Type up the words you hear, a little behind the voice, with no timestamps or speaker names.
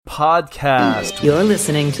podcast. You're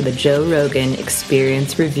listening to the Joe Rogan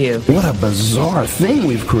Experience Review. What a bizarre thing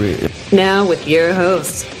we've created. Now with your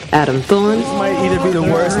hosts, Adam Thorne. This might either be the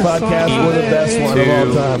worst podcast or the best one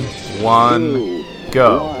of all time. 1,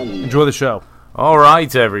 go. Enjoy the show. All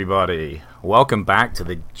right, everybody. Welcome back to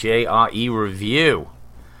the JRE Review.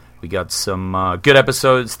 We got some good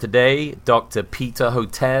episodes today. Dr. Peter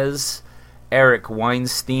Hotez, Eric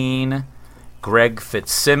Weinstein, Greg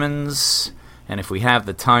Fitzsimmons, and if we have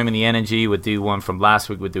the time and the energy, we'll do one from last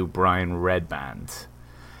week. We'll do Brian Redband.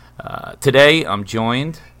 Today, I'm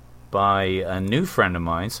joined by a new friend of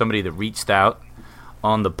mine, somebody that reached out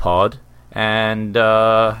on the pod, and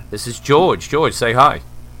this is George. George, say hi.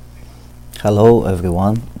 Hello,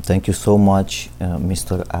 everyone. Thank you so much,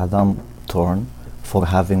 Mr. Adam Thorne, for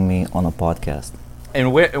having me on a podcast.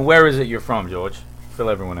 And where is it you're from, George? Fill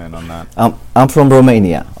everyone in on that. I'm from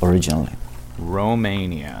Romania originally.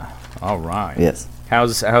 Romania. All right. Yes.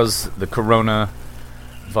 How's the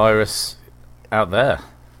coronavirus out there?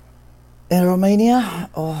 In Romania,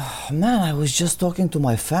 oh man, I was just talking to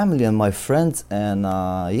my family and my friends, and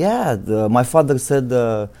my father said,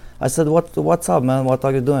 I said, what's up, man? What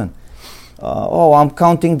are you doing? I'm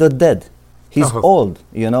counting the dead. He's old,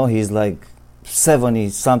 he's like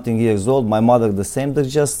 70-something years old. My mother the same. They're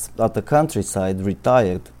just at the countryside,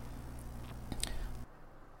 retired,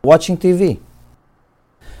 watching TV.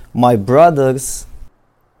 My brothers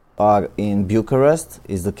are in Bucharest,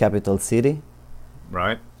 is the capital city.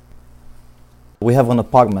 Right. We have an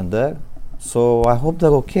apartment there, so I hope they're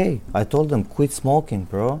okay. I told them, quit smoking,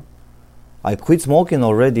 bro. I quit smoking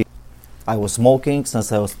already. I was smoking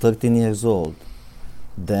since I was 13 years old.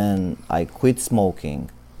 Then I quit smoking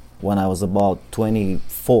when I was about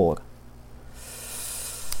 24.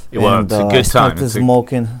 Well, it's a good time. It's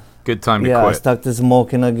smoking. Good time to quit. I quit. started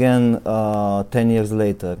smoking again 10 years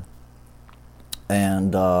later.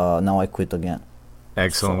 And now I quit again.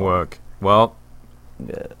 Excellent work. Well,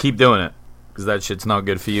 keep doing it, because that shit's not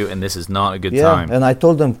good for you, and this is not a good time. And I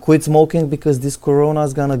told them, quit smoking because this corona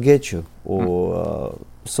is gonna get you.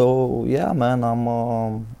 So yeah, man,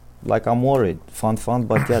 I'm worried. Fun,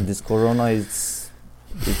 but yeah, this corona it's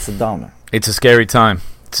a downer. It's a scary time.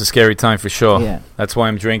 It's a scary time for sure. Yeah. That's why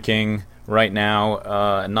I'm drinking right now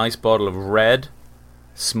a nice bottle of red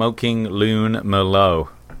Smoking Loon Merlot.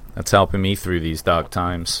 That's helping me through these dark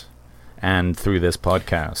times and through this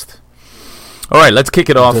podcast. All right, let's kick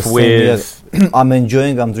it off with... I'm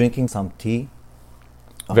drinking some tea.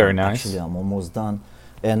 Very nice. Actually, I'm almost done.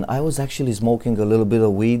 And I was actually smoking a little bit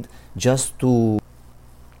of weed just to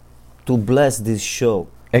bless this show.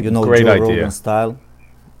 Great Joe idea. Rogan style.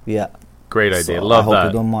 Yeah. Great idea. So Love I hope that.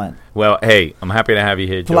 you don't mind. Well, hey, I'm happy to have you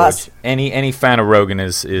here, George. Plus, any fan of Rogan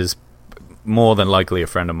is more than likely a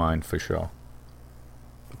friend of mine, for sure.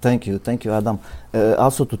 Thank you, Adam.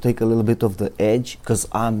 Also to take a little bit of the edge, because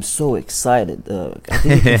I'm so excited. I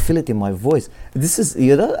think you can feel it in my voice. This is,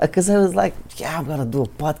 because I was like, I'm going to do a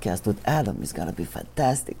podcast with Adam. It's going to be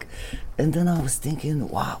fantastic. And then I was thinking,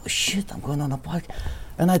 wow, shit, I'm going on a podcast.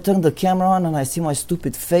 And I turned the camera on and I see my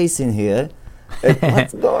stupid face in here.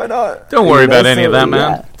 What's going on? Don't worry about any of that, man.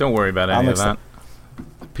 Yeah. Don't worry about any of that.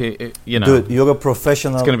 Dude, you're a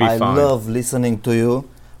professional. It's going to be fine. I love listening to you.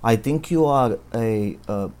 I think you are a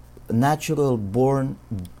natural-born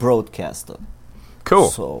broadcaster. Cool.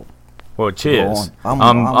 So, well, cheers.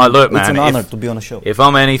 Look, man, it's an honor to be on a show. If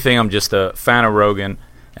I'm anything, I'm just a fan of Rogan,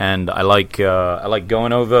 and I like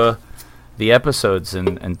going over the episodes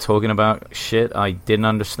and talking about shit I didn't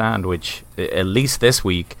understand, which at least this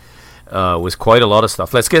week was quite a lot of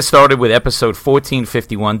stuff. Let's get started with episode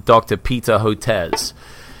 1451, Dr. Peter Hotez.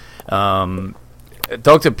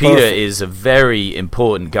 Dr. Peter is a very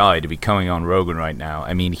important guy to be coming on Rogan right now.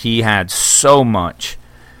 I mean, he had so much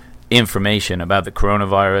information about the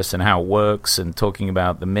coronavirus and how it works, and talking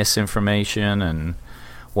about the misinformation and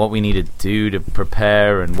what we need to do to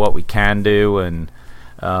prepare and what we can do. And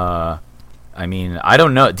I mean, I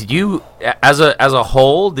don't know. Did you, as a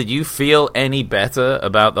whole, did you feel any better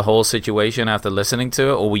about the whole situation after listening to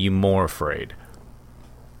it, or were you more afraid?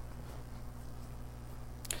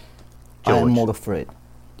 George. I'm more afraid.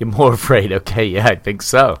 You're more afraid? Okay, yeah, I think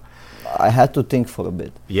so. I had to think for a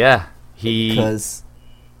bit. Yeah, because...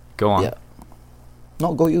 Go on. Yeah.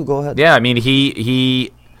 No, go ahead. Yeah, I mean,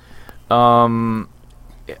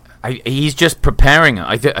 he's just preparing.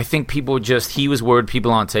 I think people he was worried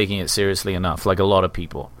people aren't taking it seriously enough, like a lot of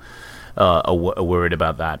people are worried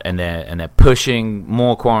about that. And they're pushing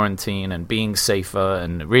more quarantine and being safer,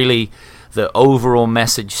 and really the overall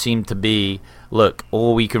message seemed to be, look,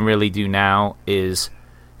 all we can really do now is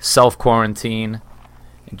self-quarantine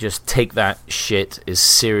and just take that shit as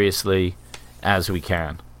seriously as we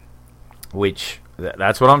can.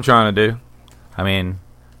 That's what I'm trying to do. I mean,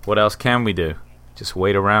 what else can we do? Just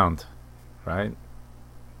wait around, right?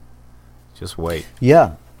 Just wait.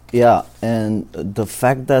 Yeah, and the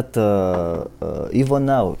fact that even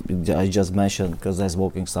now, I just mentioned because I'm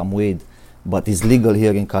smoking some weed, but it's legal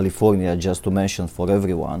here in California, just to mention for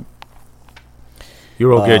everyone.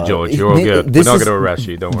 You're all good, George. You're all good. We're not going to arrest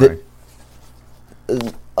you. Don't worry.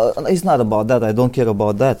 It's not about that. I don't care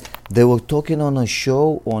about that. They were talking on a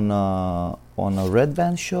show, on a Red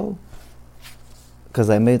Band show, because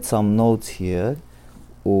I made some notes here.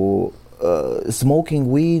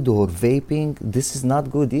 Smoking weed or vaping, this is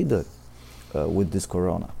not good either with this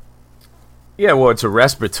corona. Yeah, well, it's a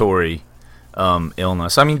respiratory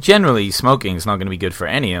illness. I mean, generally, smoking is not going to be good for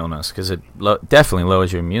any illness because it definitely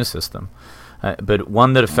lowers your immune system. But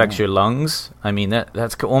one that affects your lungs, I mean,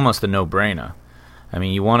 that's almost a no-brainer. I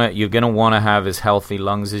mean, you're going to want to have as healthy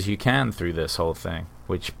lungs as you can through this whole thing,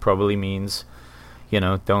 which probably means,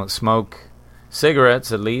 don't smoke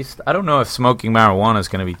cigarettes, at least. I don't know if smoking marijuana is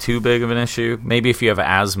going to be too big of an issue. Maybe if you have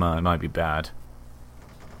asthma, it might be bad.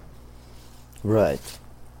 Right.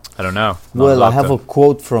 I don't know. Well, I have a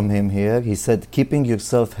quote from him here. He said, "Keeping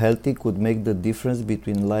yourself healthy could make the difference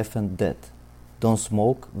between life and death. Don't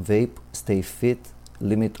smoke, vape, stay fit,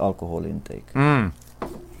 limit alcohol intake."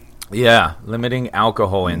 Yeah, limiting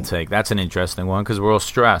alcohol intake. That's an interesting one because we're all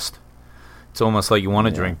stressed. It's almost like you want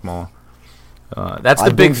to drink more. That's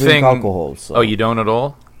the big thing. Alcohol, so. Oh, you don't at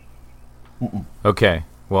all? Mm-mm. Okay.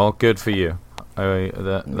 Well, good for you.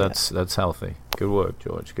 That's healthy. Good work,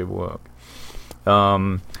 George. Good work.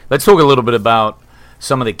 Let's talk a little bit about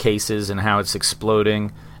some of the cases and how it's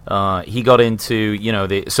exploding. He got into,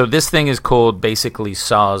 so this thing is called basically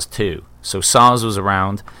SARS-2. So SARS was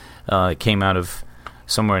around. It came out of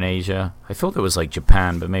somewhere in Asia. I thought it was like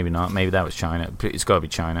Japan, but maybe not. Maybe that was China. It's got to be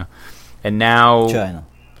China. And now China.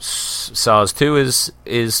 SARS-2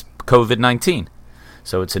 is COVID-19.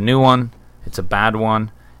 So it's a new one. It's a bad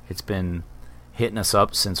one. It's been hitting us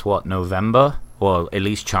up since, November? Well, at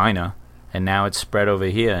least China. And now it's spread over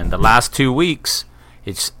here. In the last 2 weeks,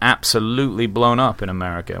 it's absolutely blown up in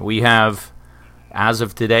America. We have, as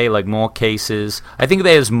of today, more cases. I think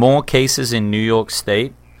there's more cases in New York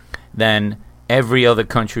State than every other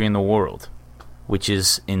country in the world, which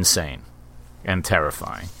is insane and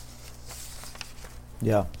terrifying.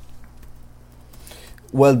 Yeah.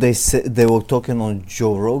 Well, they were talking on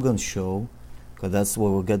Joe Rogan's show, because that's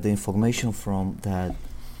where we get the information from, that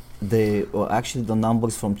actually the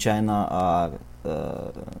numbers from China are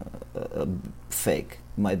fake.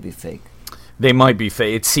 Might be fake. They might be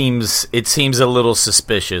fake. It seems a little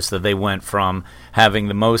suspicious that they went from having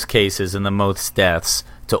the most cases and the most deaths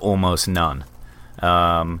to almost none.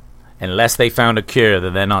 Unless they found a cure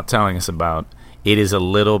that they're not telling us about, it is a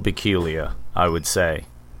little peculiar, I would say.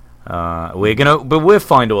 But we'll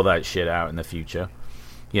find all that shit out in the future.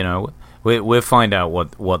 We'll find out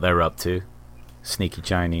what they're up to. Sneaky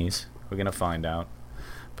Chinese. We're gonna find out.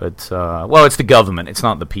 But it's the government. It's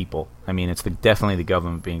not the people. I mean, it's definitely the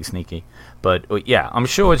government being sneaky. But yeah, I'm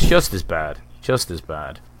sure it's just as bad. Just as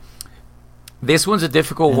bad. This one's a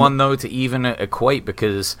difficult one though to even equate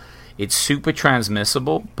because it's super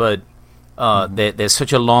transmissible, but there's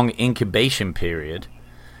such a long incubation period,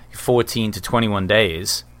 14 to 21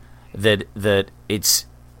 days, that it's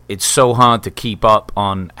so hard to keep up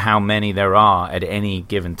on how many there are at any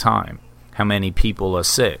given time, how many people are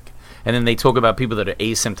sick. And then they talk about people that are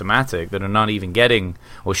asymptomatic, that are not even getting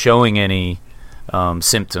or showing any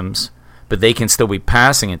symptoms, but they can still be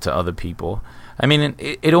passing it to other people. I mean,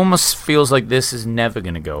 it almost feels like this is never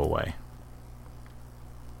going to go away.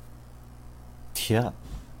 Yeah,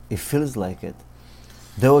 it feels like it.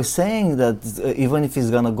 They were saying that even if it's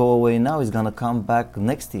going to go away now, it's going to come back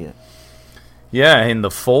next year. Yeah, in the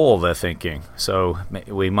fall, they're thinking. So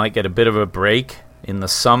we might get a bit of a break in the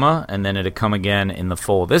summer, and then it'll come again in the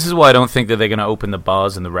fall. This is why I don't think that they're going to open the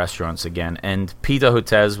bars and the restaurants again. And Peter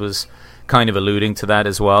Hotez was kind of alluding to that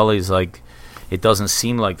as well. He's like, it doesn't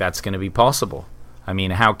seem like that's going to be possible. I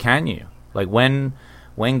mean, how can you? Like, when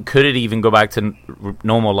could it even go back to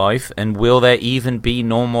normal life? And will there even be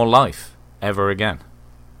normal life ever again,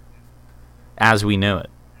 as we knew it?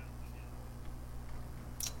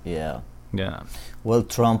 Yeah. Yeah. Well,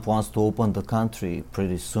 Trump wants to open the country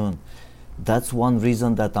pretty soon. That's one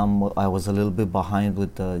reason that I was a little bit behind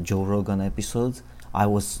with the Joe Rogan episodes. I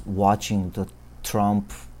was watching the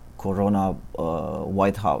Trump Corona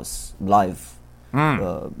White House live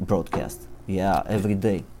broadcast. Yeah, every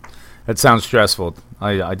day. That sounds stressful.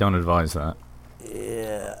 I don't advise that.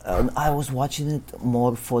 Yeah, I was watching it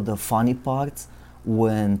more for the funny parts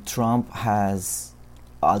when Trump has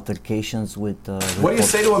altercations with. What do you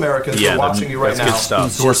say to Americans who are watching you right now? That's good stuff.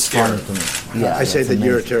 It's just funny to me. Yeah, I say that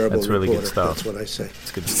you're a terrible That's really reporter. good stuff. That's what I say.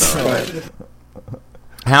 It's good stuff.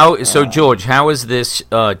 So George, how has this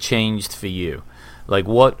changed for you? Like,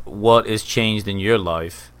 what has changed in your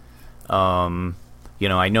life?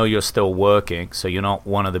 I know you're still working, so you're not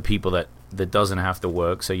one of the people that doesn't have to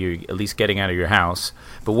work, so you're at least getting out of your house.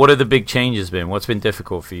 But what are the big changes been? What's been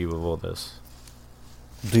difficult for you with all this?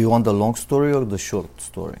 Do you want the long story or the short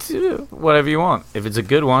story? Whatever you want. If it's a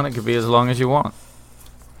good one, it could be as long as you want.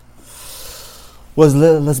 Well,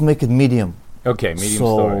 let's make it medium. Okay, medium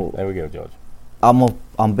story. There we go, George.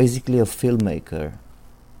 I'm basically a filmmaker.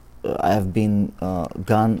 I have been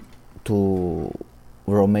gone to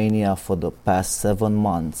Romania for the past 7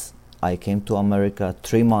 months. I came to America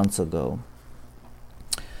 3 months ago,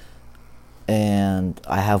 and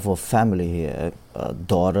I have a family here, a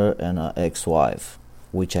daughter and an ex-wife,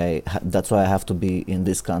 which that's why I have to be in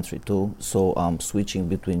this country too. So I'm switching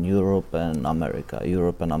between Europe and America,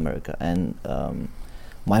 and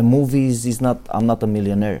my movies I'm not a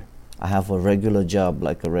millionaire. I have a regular job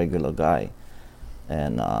like a regular guy,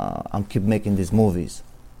 and I'm keep making these movies.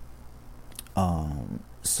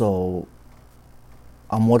 So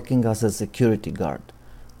I'm working as a security guard,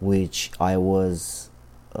 which I was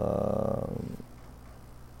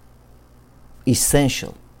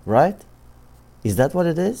essential, right? Is that what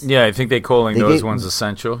it is? Yeah, I think they're calling those ones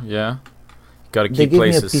essential. Yeah, got to keep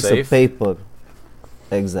places safe. They gave me a piece of paper.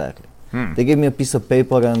 Exactly. They gave me a piece of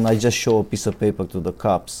paper, and I just show a piece of paper to the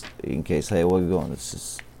cops in case, hey, where are you going? This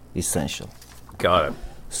is essential. Got it.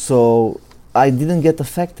 So I didn't get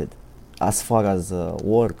affected as far as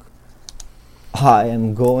work. I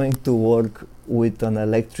am going to work with an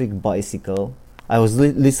electric bicycle. I was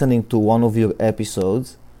listening to one of your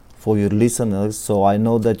episodes for your listeners, so I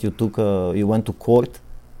know that you went to court.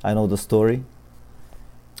 I know the story.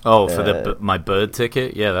 Oh, for my bird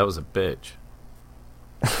ticket? Yeah, that was a bitch.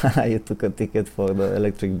 You took a ticket for the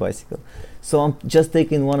electric bicycle. So I'm just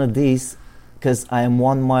taking one of these because I am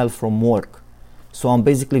 1 mile from work. So I'm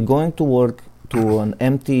basically going to work to an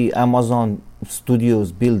empty Amazon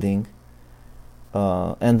Studios building,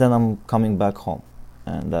 and then I'm coming back home.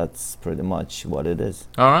 And that's pretty much what it is.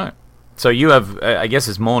 All right. So you have, I guess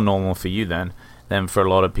it's more normal for you than for a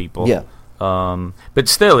lot of people. Yeah. But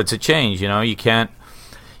still, it's a change. You can't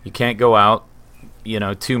go out,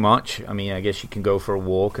 too much. I mean, I guess you can go for a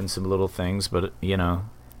walk and some little things, but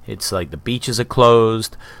it's like the beaches are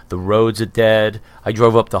closed, the roads are dead. I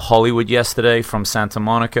drove up to Hollywood yesterday from Santa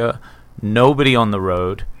Monica. Nobody on the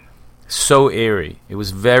road. So eerie. It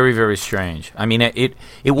was very, very strange. I mean, it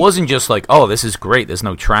wasn't just like, oh, this is great, there's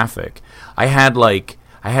no traffic. I had like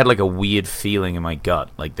a weird feeling in my gut,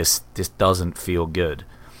 like this doesn't feel good.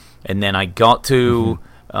 And then I got to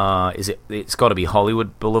it's got to be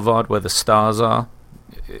Hollywood Boulevard where the stars are.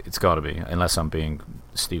 It's got to be, unless I'm being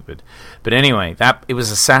stupid. But anyway, it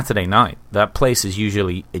was a Saturday night. That place is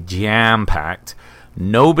usually jam packed.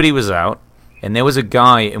 Nobody was out, and there was a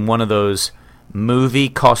guy in one of those movie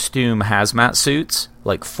costume hazmat suits,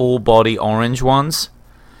 like full body orange ones,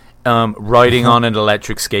 riding on an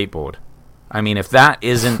electric skateboard. I mean, if that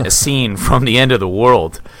isn't a scene from the end of the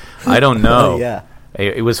world, I don't know. Yeah.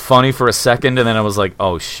 It was funny for a second, and then I was like,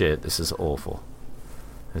 oh shit, this is awful.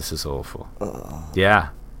 This is awful. Yeah.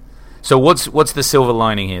 So what's the silver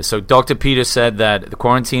lining here? So Dr. Peter said that the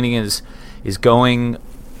quarantining is going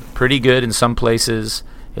pretty good in some places.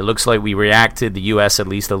 It looks like we reacted, the U.S. at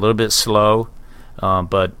least, a little bit slow.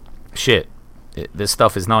 But shit, this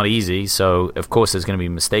stuff is not easy. So of course there's going to be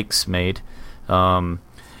mistakes made.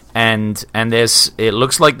 And it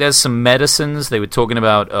looks like there's some medicines. They were talking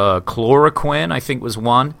about chloroquine, I think was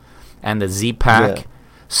one, and the Z-Pack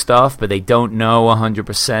stuff, but they don't know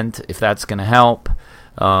 100% if that's going to help.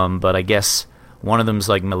 But I guess one of them's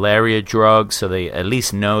like malaria drug, so they at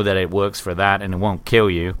least know that it works for that and it won't kill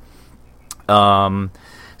you.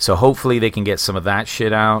 So hopefully they can get some of that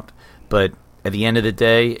shit out. But at the end of the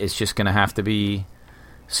day, it's just going to have to be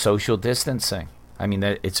social distancing. I mean,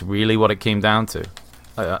 it's really what it came down to.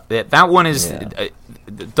 That one is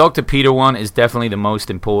Dr. Peter one is definitely the most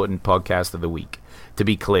important podcast of the week, to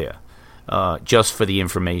be clear, just for the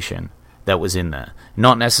information that was in there.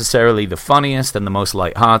 Not necessarily the funniest and the most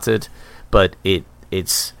lighthearted, but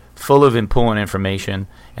it's full of important information,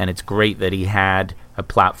 and it's great that he had a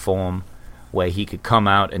platform where he could come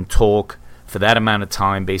out and talk for that amount of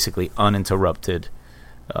time, basically uninterrupted,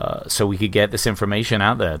 so we could get this information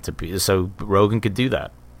out there, so Rogan could do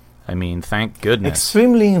that. I mean, thank goodness.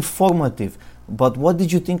 Extremely informative. But what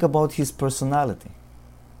did you think about his personality?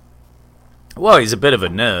 Well, he's a bit of a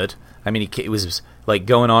nerd. I mean, he was like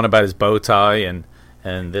going on about his bow tie and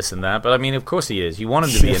and this and that. But I mean, of course he is. You want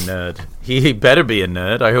him to be a nerd. He better be a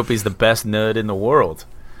nerd. I hope he's the best nerd in the world.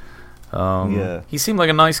 He seemed like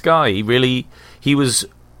a nice guy. He was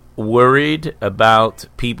worried about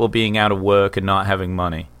people being out of work and not having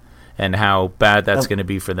money, and how bad that's going to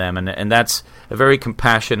be for them. And that's a very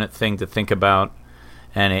compassionate thing to think about.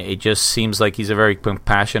 And it just seems like he's a very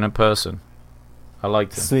compassionate person. I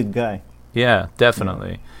liked him. Sweet guy. Yeah,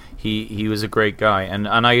 definitely. He was a great guy. And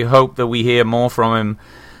I hope that we hear more from him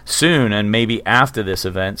soon, and maybe after this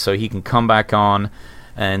event, so he can come back on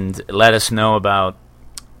and let us know about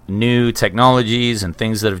new technologies and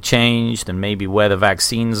things that have changed, and maybe where the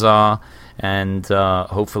vaccines are. And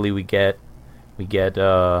hopefully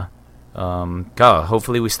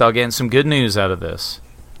hopefully we start getting some good news out of this.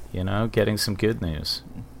 Getting some good news.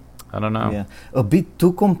 I don't know. Yeah, a bit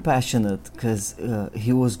too compassionate, because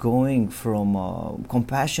he was going from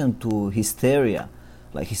compassion to hysteria.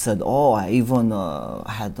 Like he said, I even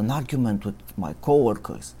had an argument with my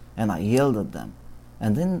coworkers and I yelled at them.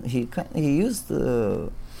 And then he used a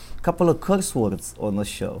couple of curse words on the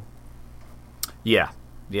show. Yeah.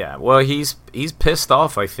 Well, he's pissed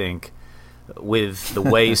off, I think, with the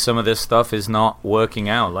way some of this stuff is not working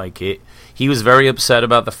out. He was very upset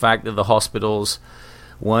about the fact that the hospitals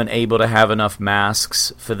weren't able to have enough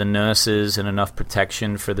masks for the nurses and enough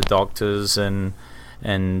protection for the doctors, and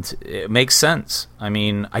it makes sense. I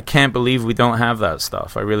mean, I can't believe we don't have that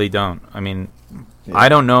stuff. I really don't. I mean, I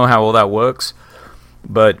don't know how all that works,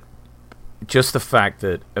 but just the fact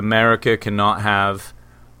that America cannot have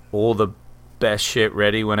all the best shit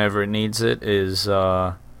ready whenever it needs it is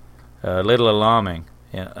a little alarming,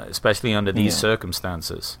 especially under these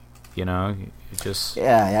circumstances. It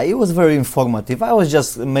was very informative. I was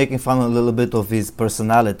just making fun a little bit of his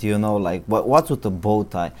personality, like what's with the bow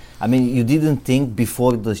tie? I mean, you didn't think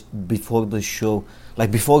before the show, like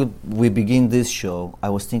before we begin this show, I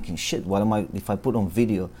was thinking, shit, if I put on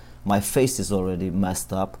video, my face is already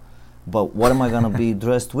messed up, but what am I gonna be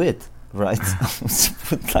dressed with? Right?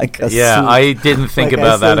 Like a suit. I didn't think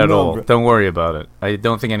about that at all. Bro. Don't worry about it. I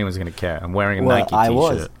don't think anyone's gonna care. I'm wearing a Nike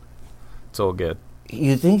t-shirt. It's all good.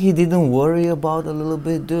 You think he didn't worry about a little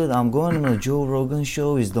bit? Dude, I'm going on a Joe Rogan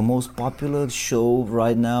show. It's the most popular show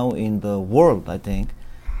right now in the world, I think.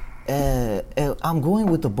 I'm going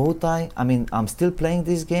with the bow tie. I mean, I'm still playing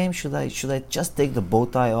this game. Should I just take the bow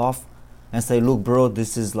tie off and say, look, bro,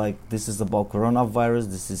 this is about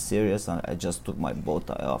coronavirus. This is serious. I just took my bow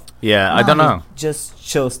tie off. Yeah, I don't know. He just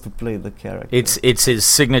chose to play the character. It's his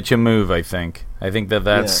signature move, I think. I think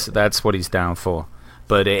that's what he's down for.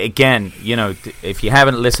 But again, if you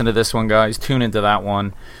haven't listened to this one, guys, tune into that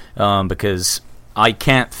one, because I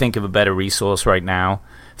can't think of a better resource right now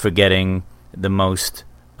for getting the most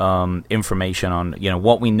information on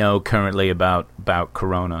what we know currently about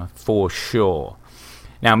Corona, for sure.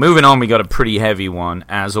 Now, moving on, we got a pretty heavy one,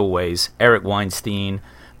 as always. Eric Weinstein,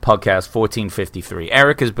 podcast 1453.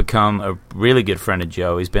 Eric has become a really good friend of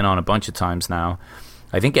Joe. He's been on a bunch of times now.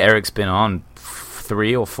 I think Eric's been on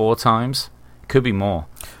 3 or 4 times. Could be more.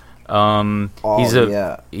 He's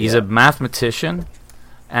a mathematician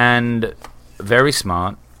and very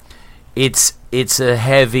smart. It's a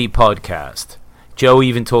heavy podcast. Joe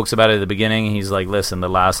even talks about it at the beginning. He's like, listen, the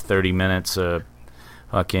last 30 minutes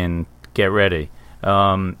fucking get ready.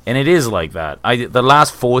 And it is like that. The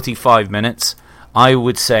last 45 minutes, I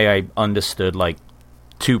would say I understood like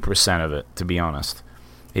 2% of it, to be honest.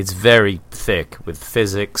 It's very thick with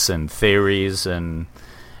physics and theories and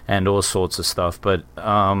all sorts of stuff. But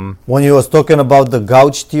when he was talking about the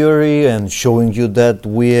gouge theory and showing you that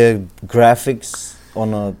weird graphics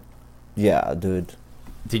on a... Yeah, dude.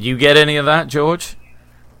 Did you get any of that, George?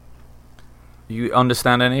 You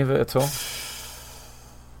understand any of it at all?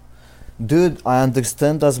 Dude, I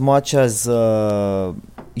understand as much as...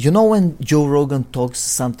 when Joe Rogan talks,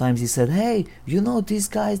 sometimes he said, hey, these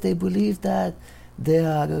guys, they believe that they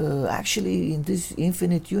are actually in this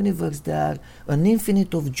infinite universe. They are an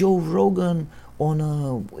infinite of Joe Rogan on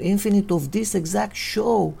an infinite of this exact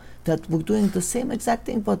show, that we're doing the same exact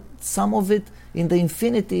thing, but some of it in the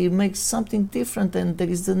infinity makes something different, and there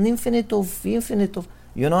is an infinite of...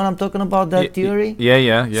 You know what I'm talking about, that theory?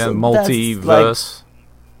 Yeah. So multiverse,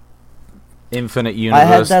 infinite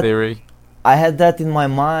universe theory. I had that in my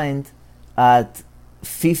mind at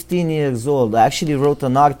 15 years old. I actually wrote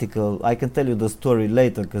an article. I can tell you the story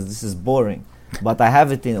later because this is boring, but I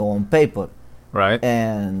have it on paper, right?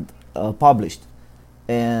 And published.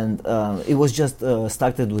 And it was just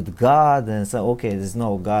started with God, and so okay, there's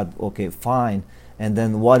no God. Okay, fine. And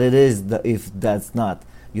then what it is, if that's not,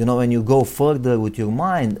 when you go further with your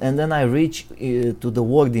mind, and then I reach to the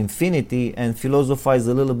word infinity and philosophize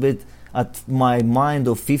a little bit at my mind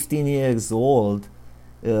of 15 years old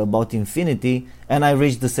about infinity, and I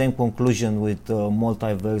reached the same conclusion with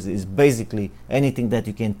multiverse. Is basically anything that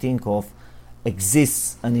you can think of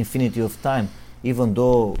exists an infinity of time, even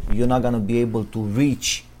though you're not gonna be able to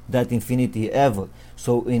reach that infinity ever.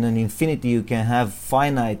 So in an infinity you can have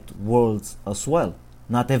finite worlds as well.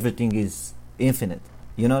 Not everything is infinite.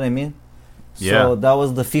 You know what I mean? Yeah. So that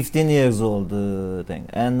was the 15 years old thing.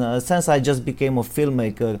 And since I just became a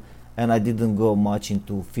filmmaker and I didn't go much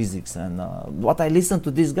into physics, and what I listened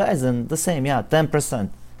to these guys, and the same, 10%,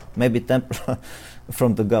 maybe 10%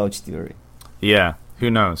 from the gouge theory. Yeah, who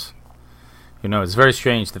knows? Who knows? It's very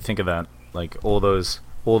strange to think of that. Like all those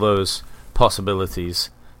possibilities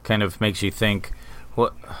kind of makes you think,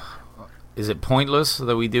 what is it pointless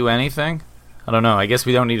that we do anything? I don't know. I guess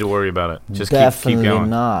we don't need to worry about it. Just keep going.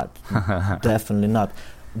 Definitely not.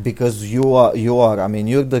 Because you are. I mean,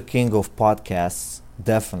 you're the king of podcasts.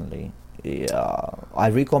 Definitely. I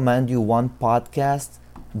recommend you one podcast,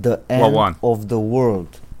 The End of the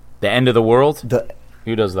World. The End of the World?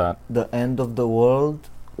 Who does that? The End of the World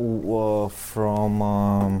from...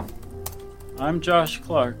 I'm Josh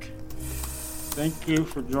Clark. Thank you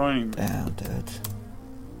for joining me. Damn, dude.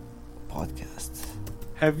 Podcast.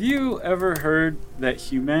 Have you ever heard that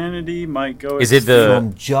humanity might go... Is it the...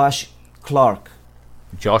 From Josh Clark.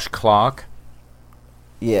 Josh Clark?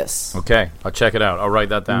 Yes. Okay, I'll check it out. I'll write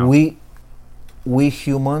that down. We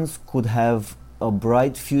humans could have a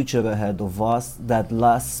bright future ahead of us that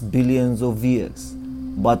lasts billions of years.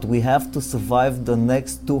 But we have to survive the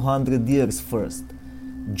next 200 years first.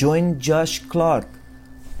 Join Josh Clark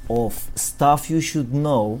of Stuff You Should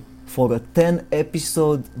Know for a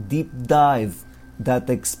 10-episode deep dive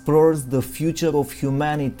that explores the future of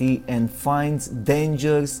humanity and finds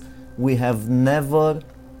dangers we have never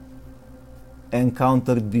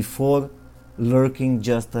encountered before lurking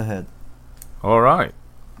just ahead. All right.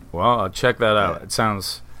 Well, I'll check that out. It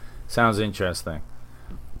sounds interesting.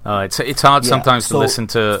 It's hard sometimes to listen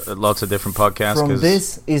to lots of different podcasts. From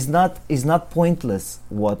this is not pointless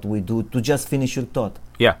what we do. To just finish your thought.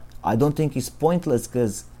 Yeah. I don't think it's pointless,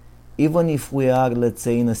 because even if we are, let's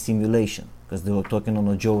say, in a simulation, because they were talking on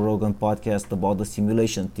a Joe Rogan podcast about the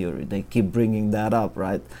simulation theory. They keep bringing that up,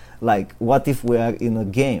 right? Like, what if we are in a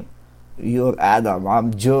game? You're Adam,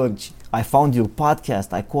 I'm George. I found your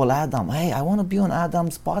podcast. I call Adam. Hey, I want to be on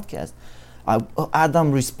Adam's podcast.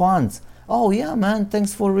 Adam responds, oh, yeah, man,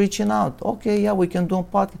 thanks for reaching out. Okay, yeah, we can do a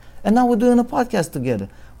podcast. And now we're doing a podcast together.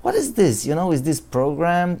 What is this? Is this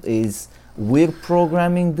programmed? Is we're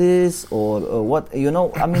programming this, or what?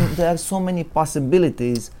 I mean, there are so many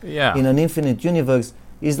possibilities in an infinite universe.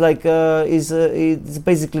 It's like it's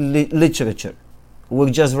basically literature.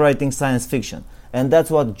 We're just writing science fiction, and that's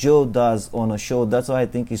what Joe does on a show. That's why I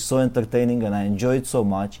think it's so entertaining, and I enjoy it so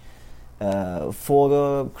much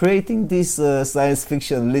for creating this science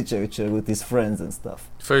fiction literature with his friends and stuff.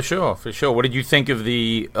 For sure. What did you think of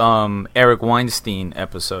the Eric Weinstein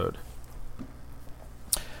episode?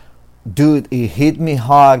 Dude, it hit me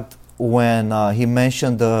hard when he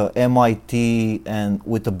mentioned the MIT and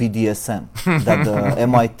with the BDSM. That the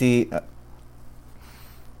MIT...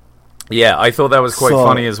 Yeah, I thought that was quite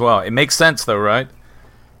funny as well. It makes sense though, right?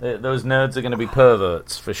 Those nerds are going to be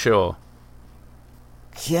perverts, for sure.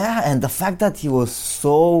 Yeah, and the fact that he was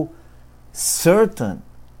so certain,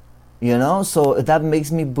 so that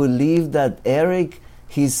makes me believe that Eric,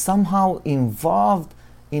 he's somehow involved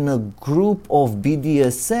in a group of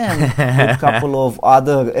BDSM with a couple of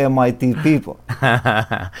other MIT people.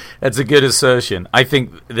 That's a good assertion. I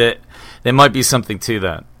think that there might be something to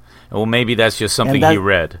that. Or maybe that's just something he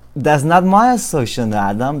read. That's not my assertion,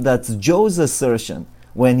 Adam. That's Joe's assertion.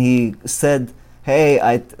 When he said, hey,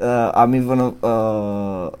 I'm even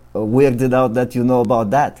weirded out that you know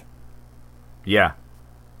about that. Yeah.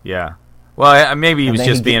 Well, maybe he was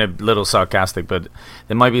just being a little sarcastic, but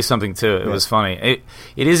there might be something to it. It was funny.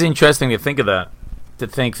 It is interesting to think of that. To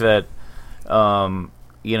think that,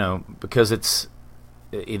 because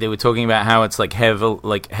they were talking about how it's like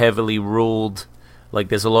heavily ruled. Like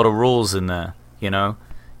there's a lot of rules in there. You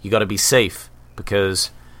got to be safe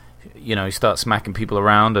because, you start smacking people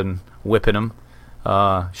around and whipping them.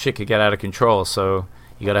 Shit could get out of control. So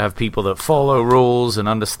you got to have people that follow rules and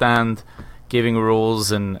understand giving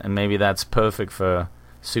rules, and maybe that's perfect for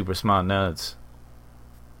super smart nerds.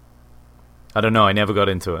 I don't know. I never got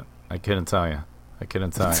into it. I couldn't tell you.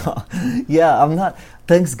 Yeah, I'm not.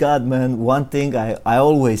 Thanks God, man. One thing I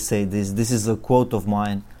always say this is a quote of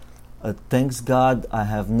mine. Thanks God I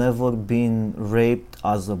have never been raped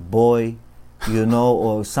as a boy,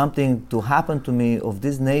 or something to happen to me of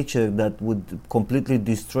this nature that would completely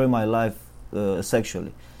destroy my life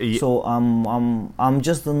sexually. Ye- So I'm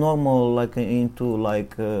just a normal like into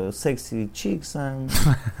like sexy chicks, and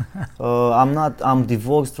I'm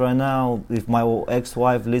divorced right now. If my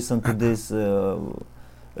ex-wife listen to this,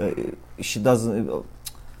 she doesn't.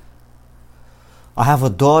 I have a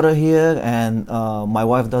daughter here, and my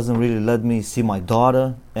wife doesn't really let me see my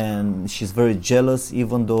daughter, and she's very jealous,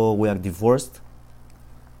 even though we are divorced.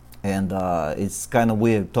 And it's kind of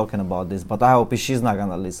weird talking about this, but I hope she's not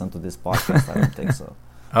gonna listen to this podcast. I don't think so.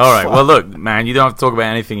 All right. Well, look, man, you don't have to talk about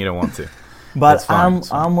anything you don't want to. But That's fine.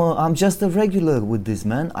 I'm just a regular with this,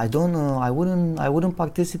 man. I don't I wouldn't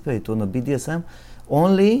participate on a BDSM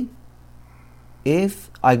only if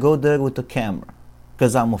I go there with a camera,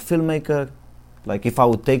 because I'm a filmmaker. Like if I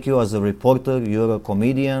would take you as a reporter, you're a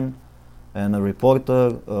comedian and a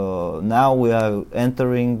reporter. Now we are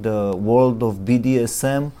entering the world of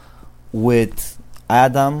BDSM with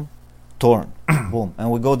Adam Thorne. Boom,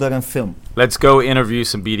 and we go there and film. Let's go interview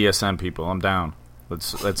some BDSM people. I'm down.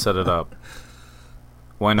 Let's set it up.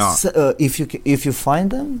 Why not? So, if you find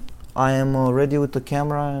them, I am ready with the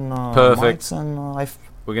camera and Perfect. mics, and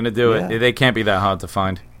We're gonna do it. Yeah. They can't be that hard to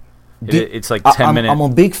find. It's like I- 10 minute, I'm a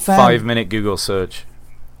big fan. 5-minute Google search.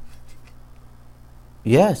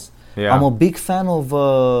 Yes, Yeah. I'm a big fan of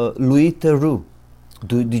Louis Theroux.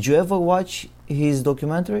 Did you ever watch his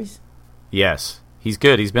documentaries? Yes, he's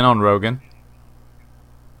good. He's been on Rogan.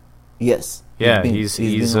 Yes. Yeah, been- he's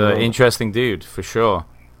been an on Rogan. interesting dude for sure.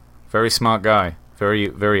 Very smart guy. Very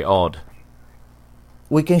very odd.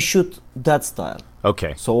 We can shoot that style.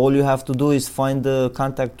 Okay. So all you have to do is find the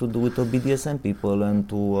contact with the BDSM people and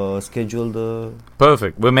to schedule the.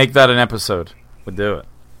 Perfect. We'll make that an episode. We'll do it.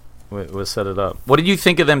 We'll set it up. What did you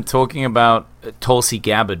think of them talking about Tulsi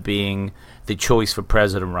Gabbard being the choice for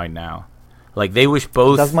president right now? Like they wish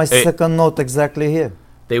both. That's my second note exactly here.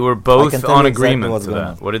 They were I both can tell on you exactly agreement what's to going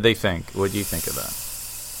that. on. What did they think? What do you think of that?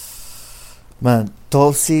 Man,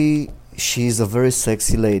 Tulsi, she's a very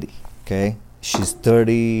sexy lady. Okay, she's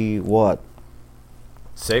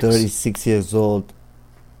 36 years old.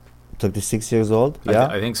 36 years old. Yeah.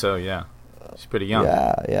 I think so. Yeah. She's pretty young.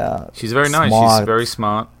 Yeah. She's very nice. Smart. She's very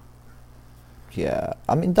smart. Yeah,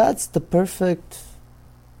 I mean that's the perfect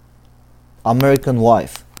American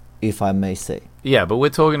wife, if I may say. Yeah, but we're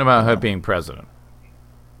talking about her being president.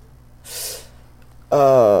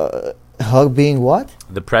 Her being what?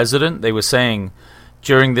 The president. They were saying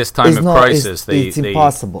during this time It's of not- crisis, it's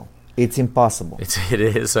impossible. It's impossible. It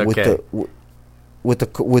is okay. With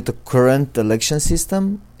the current election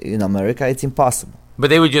system in America, it's impossible. But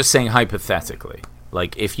they were just saying hypothetically,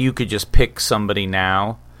 like if you could just pick somebody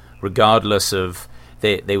now, regardless of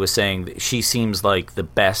they were saying that she seems like the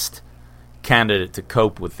best candidate to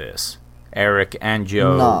cope with this. Eric and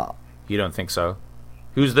Joe. No. You don't think so?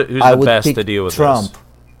 Who's the I would best pick to deal with Trump. this?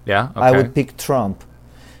 Yeah, okay. I would pick Trump.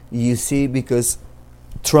 You see, because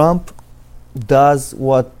Trump does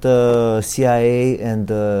what the CIA and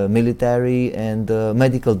the military and the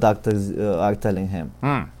medical doctors are telling him.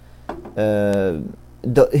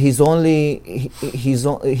 He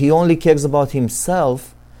only cares about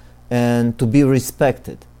himself and to be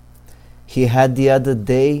respected. He had the other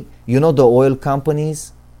day, the oil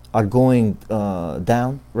companies are going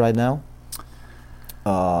down right now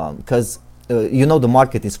because the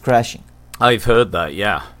market is crashing. I've heard that.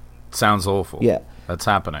 Yeah, sounds awful. Yeah. That's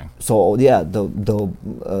happening. So yeah, the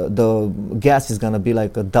gas is gonna be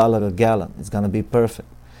like $1 a gallon. It's gonna be perfect.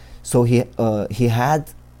 So he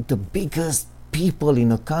had the biggest people in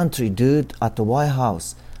the country, dude, at the White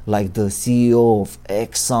House, like the CEO of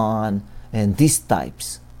Exxon and these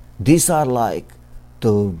types. These are like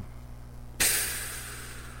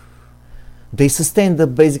they sustain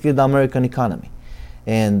basically the American economy,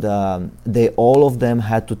 and they all of them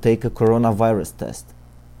had to take a coronavirus test.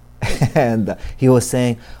 And he was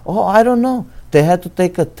saying, "Oh, I don't know. They had to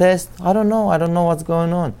take a test. I don't know what's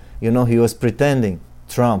going on." He was pretending,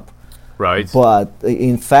 Trump. Right. But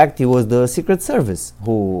in fact, it was the Secret Service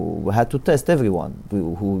who had to test everyone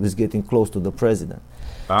who is getting close to the president.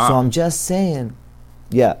 So I'm just saying,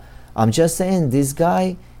 this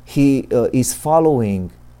guy, he is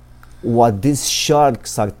following what these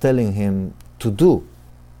sharks are telling him to do.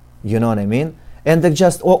 You know what I mean? And they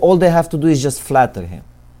just all they have to do is just flatter him.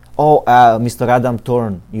 Oh, Mr. Adam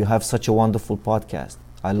Thorne, you have such a wonderful podcast.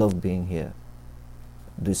 I love being here.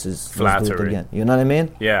 This is let's do it flattery. again. You know what I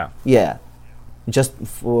mean? Yeah. Yeah. Just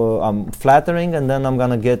I'm flattering, and then I'm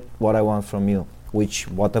gonna get what I want from you, which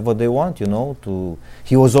whatever they want,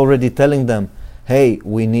 he was already telling them, hey,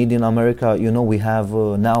 we need in America, we have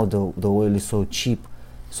now the oil is so cheap.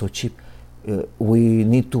 We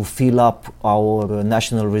need to fill up our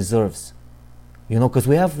national reserves. You know, because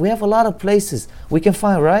we have a lot of places we can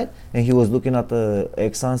find, right? And he was looking at the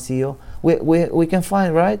Exxon CEO. We can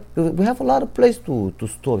find, right? We have a lot of place to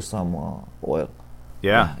store some oil.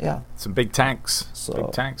 Yeah. Some big tanks.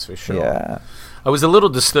 Big tanks for sure. Yeah. I was a little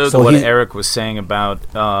disturbed with what Eric was saying about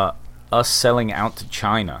us selling out to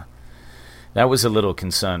China. That was a little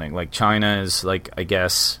concerning. Like, China is, like, I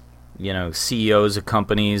guess, you know, CEOs of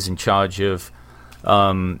companies in charge of,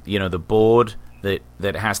 you know, the board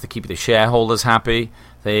that has to keep the shareholders happy.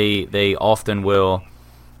 They often will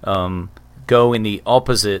go in the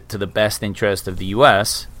opposite to the best interest of the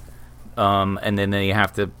U.S., and then they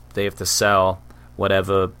have to sell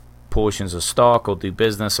whatever portions of stock or do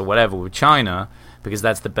business or whatever with China because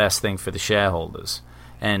that's the best thing for the shareholders.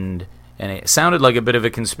 And it sounded like a bit of a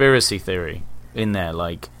conspiracy theory in there,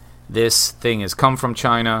 like this thing has come from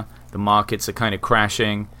China, the markets are kind of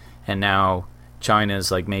crashing, and now China's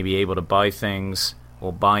like maybe able to buy things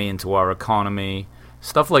or buy into our economy.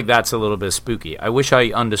 Stuff like that's a little bit spooky. I wish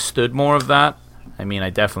I understood more of that. I mean, I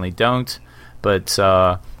definitely don't. But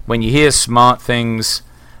when you hear smart things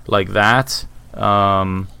like that,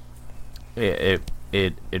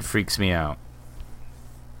 it freaks me out.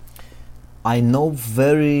 I know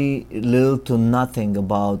very little to nothing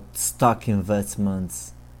about stock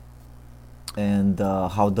investments and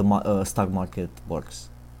how the stock market works.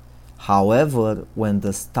 However, when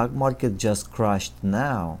the stock market just crashed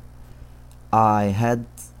now, I had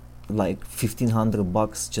like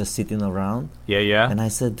 $1,500 just sitting around. Yeah. And I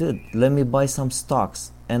said, dude, let me buy some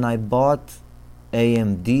stocks. And I bought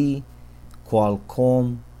AMD,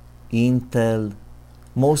 Qualcomm, Intel,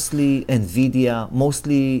 mostly Nvidia,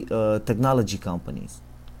 mostly technology companies.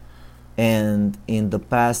 And in the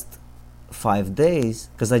past 5 days,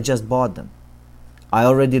 because I just bought them, I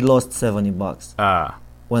already lost $70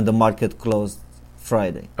 when the market closed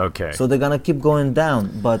Friday. Okay. So they're gonna keep going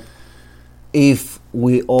down. But if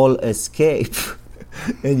we all escape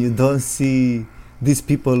and you don't see these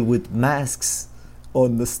people with masks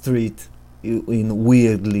on the street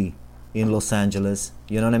weirdly in Los Angeles,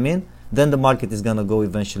 you know what I mean? Then the market is gonna go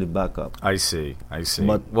eventually back up. I see.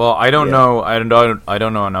 But, well, I don't know. I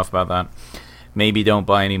don't know enough about that. Maybe don't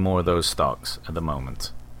buy any more of those stocks at the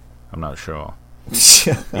moment. I'm not sure.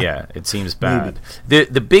 Yeah, it seems bad.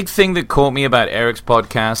 The big thing that caught me about Eric's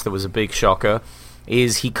podcast that was a big shocker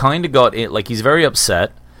is he kind of got it, like he's very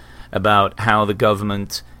upset about how the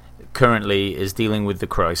government currently is dealing with the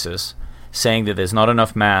crisis, saying that there's not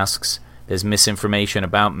enough masks, there's misinformation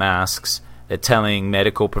about masks, they're telling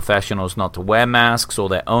medical professionals not to wear masks or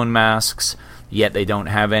their own masks, yet they don't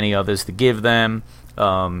have any others to give them.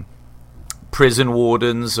 Prison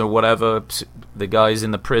wardens or whatever, the guys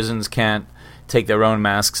in the prisons can't take their own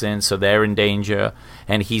masks in, so they're in danger.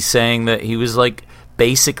 And he's saying that he was like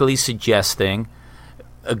basically suggesting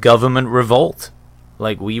a government revolt,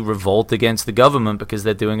 like we revolt against the government because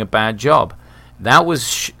they're doing a bad job. That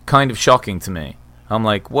was kind of shocking to me. I'm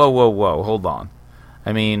like, whoa, hold on.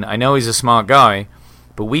 I mean, I know he's a smart guy,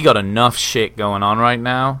 but we got enough shit going on right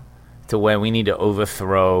now to where we need to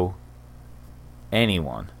overthrow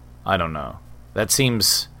anyone. I don't know. That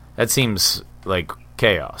seems like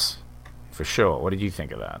chaos. For sure. What did you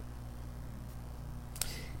think of that?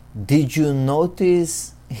 Did you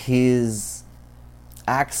notice his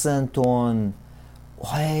accent on,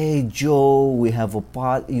 hey Joe, you have a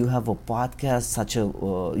podcast,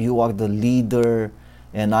 you are the leader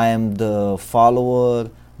and I am the follower,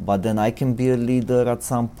 but then I can be a leader at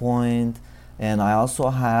some point, and I also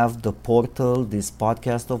have the portal, this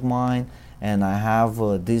podcast of mine, and I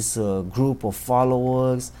have this group of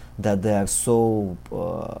followers that they are so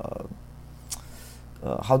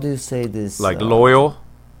how do you say this? Like loyal?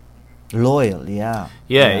 Loyal, yeah.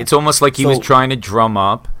 Yeah, it's almost like he was trying to drum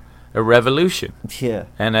up a revolution. Yeah.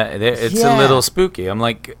 And it's a little spooky. I'm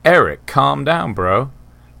like, Eric, calm down, bro.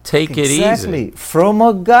 Take it easy. Exactly. From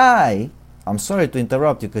a guy, I'm sorry to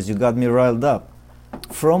interrupt you because you got me riled up.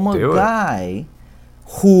 From a guy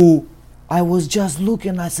who I was just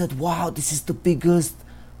looking, I said, wow, this is the biggest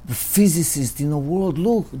physicist in the world.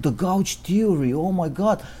 Look, the gauge theory. Oh my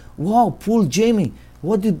God. Wow, pull Jamie.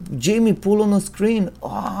 What did Jamie pull on the screen?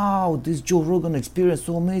 Wow, this Joe Rogan experience,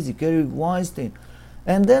 so amazing. Eric Weinstein.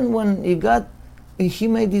 And then when he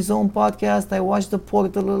made his own podcast, I watched the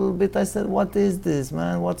portal a little bit. I said, what is this,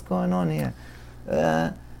 man? What's going on here?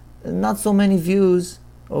 Not so many views,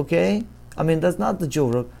 okay? I mean, that's not the Joe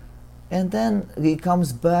Rogan. And then he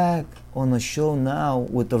comes back on a show now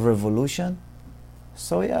with the revolution.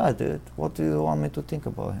 So yeah, dude, what do you want me to think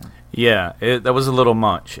about him? Yeah, that was a little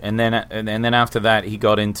much. And then after that, he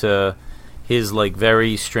got into his like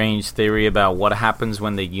very strange theory about what happens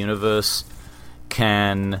when the universe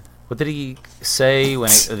can what did he say when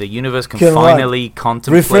the universe can Can what? finally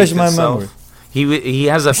contemplate Refresh my itself? memory. He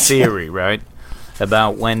has a theory, right,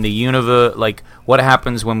 about when the universe, like what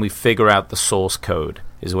happens when we figure out the source code,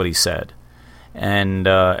 is what he said, and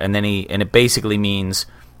then it basically means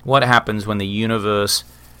what happens when the universe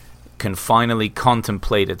can finally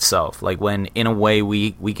contemplate itself, like when in a way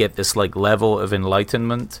we get this like level of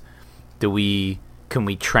enlightenment. Can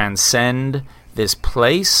we transcend this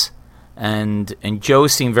place? And Joe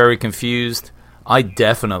seemed very confused. I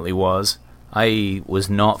definitely was. I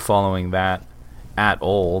was not following that at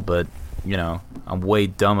all, but you know, I'm way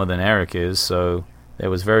dumber than Eric is, so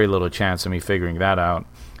there was very little chance of me figuring that out.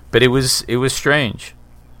 But it was strange.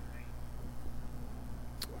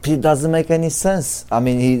 It doesn't make any sense. I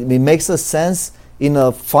mean, he makes a sense in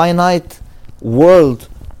a finite world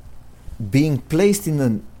being placed in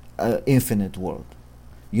an infinite world.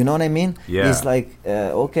 You know what I mean? Yeah. It's like,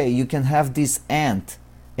 okay, you can have this ant,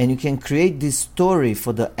 and you can create this story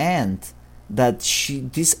for the ant that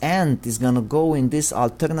this ant is gonna go in this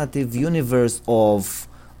alternative universe of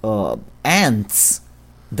ants,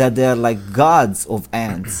 that they're like gods of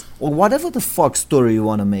ants, or whatever the fuck story you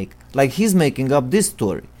wanna make. Like he's making up this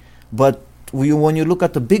story, but when you look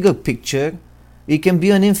at the bigger picture, it can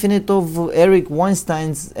be an infinite of Eric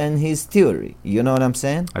Weinstein's and his theory. You know what I'm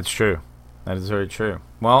saying? That's true. That is very true.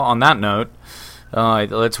 Well, on that note,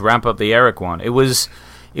 let's wrap up the Eric one. It was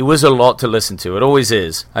a lot to listen to. It always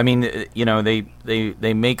is. I mean, you know,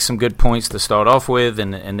 they make some good points to start off with,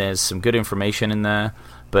 and there's some good information in there.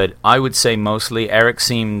 But I would say mostly Eric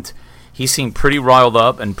seemed pretty riled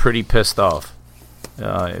up and pretty pissed off,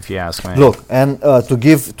 if you ask me. Look, and to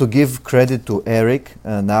give credit to Eric,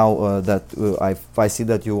 now that I see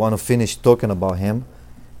that you want to finish talking about him.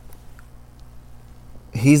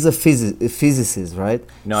 He's a physicist, right?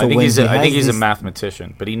 No, so I think he's a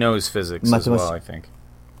mathematician, but he knows physics as well, I think.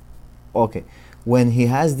 Okay. When he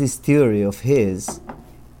has this theory of his,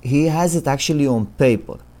 he has it actually on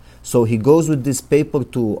paper. So he goes with this paper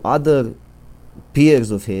to other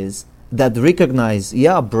peers of his that recognize,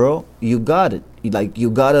 yeah, bro, you got it. Like you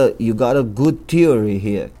got a good theory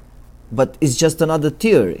here, but it's just another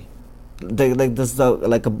theory. There's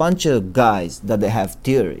like a bunch of guys that they have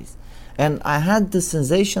theories. And I had the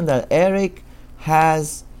sensation that Eric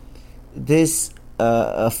has this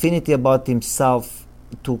affinity about himself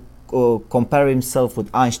to compare himself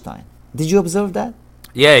with Einstein. Did you observe that?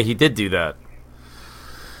 Yeah, he did do that.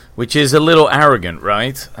 Which is a little arrogant,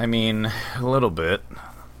 right? I mean, a little bit.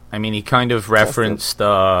 I mean, he kind of referenced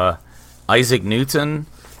Isaac Newton,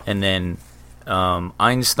 and then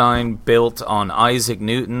Einstein built on Isaac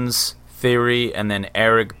Newton's theory, and then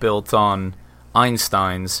Eric built on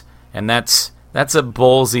Einstein's. And that's a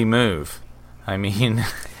ballsy move. I mean,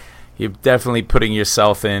 you're definitely putting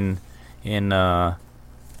yourself in kind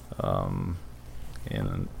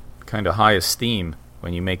of high esteem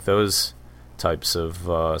when you make those types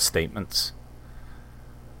of statements.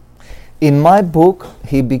 In my book,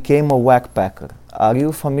 he became a whackpacker. Are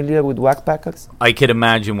you familiar with whackpackers? I could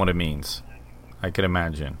imagine what it means. I could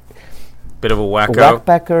imagine. Bit of a wacko.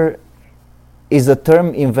 Whackpacker is a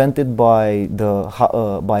term invented by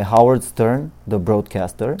by Howard Stern, the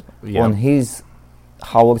broadcaster, on his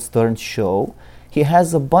Howard Stern show. He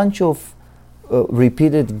has a bunch of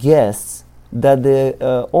repeated guests that they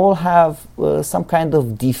all have some kind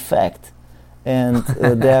of defect, and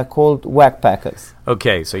they are called whackpackers.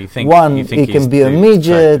 Okay, so you think it can be a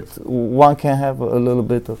midget, one can have a little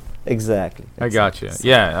bit of exactly. I got you.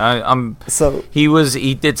 Yeah, I'm. So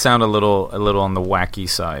he did sound a little on the wacky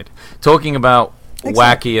side. Talking about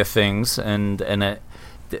wackier things and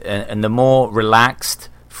the more relaxed,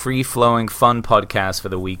 free-flowing, fun podcast for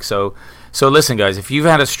the week. So listen, guys, if you've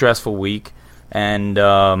had a stressful week and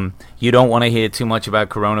you don't want to hear too much about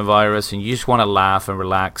coronavirus and you just want to laugh and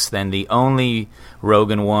relax, then the only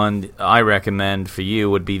Rogan one I recommend for you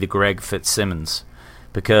would be the Greg Fitzsimmons,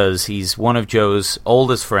 because he's one of Joe's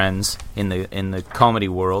oldest friends in the comedy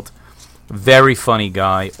world. Very funny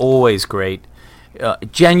guy, always great.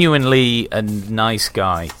 Genuinely a nice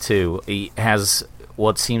guy, too. He has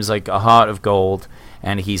what seems like a heart of gold,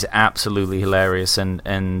 and he's absolutely hilarious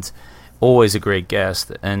and always a great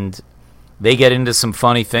guest. And they get into some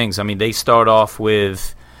funny things. I mean, they start off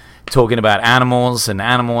with talking about animals and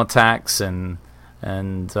animal attacks, and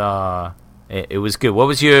it was good. What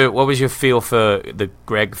was your feel for the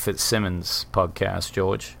Greg Fitzsimmons podcast,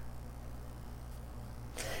 George?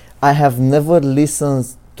 I have never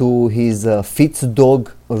listened to his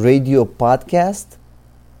Fitzdog radio podcast,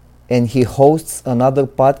 and he hosts another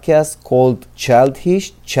podcast called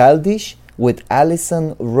Childish with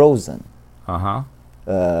Alison Rosen. Uh-huh.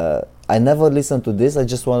 I never listened to this. I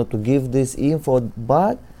just wanted to give this info.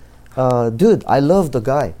 But, dude, I love the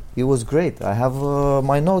guy. He was great. I have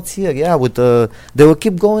my notes here. Yeah, they will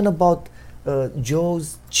keep going about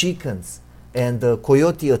Joe's chickens and the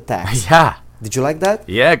coyote attacks. Yeah. Did you like that?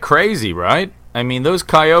 Yeah, crazy, right? I mean, those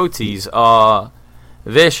coyotes are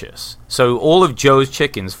vicious. So all of Joe's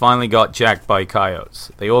chickens finally got jacked by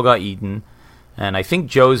coyotes. They all got eaten. And I think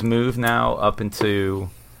Joe's moved now up into,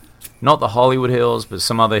 not the Hollywood Hills, but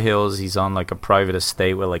some other hills. He's on like a private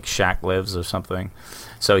estate where like Shaq lives or something.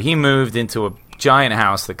 So he moved into a giant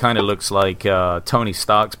house that kind of looks like Tony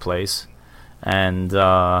Stark's place. And you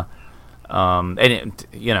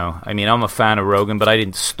know, I mean, I'm a fan of Rogan, but I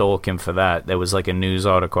didn't stalk him for that. There was like a news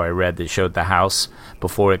article I read that showed the house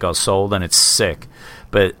before it got sold, and it's sick.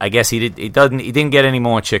 But I guess he didn't get any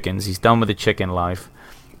more chickens. He's done with the chicken life.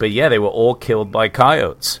 But yeah, they were all killed by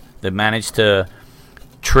coyotes that managed to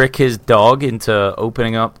trick his dog into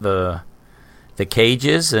opening up the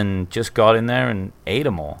cages and just got in there and ate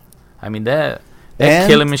them all. I mean, they're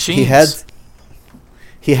killing machines.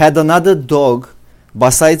 He had another dog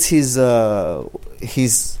besides his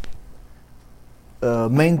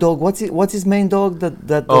main dog. What's his main dog?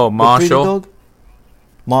 Marshall. Dog?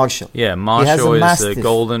 Marshall. Yeah, Marshall is a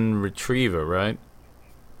golden retriever, right?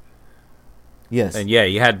 Yes. And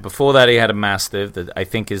yeah, before that he had a Mastiff that I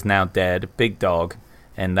think is now dead, big dog,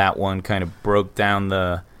 and that one kind of broke down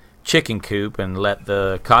the chicken coop and let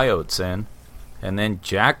the coyotes in, and then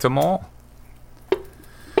jacked them all.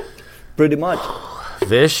 Pretty much.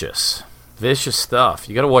 Vicious stuff.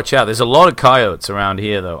 You got to watch out. There's a lot of coyotes around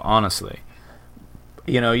here, though. Honestly,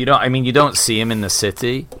 you know, you don't see them in the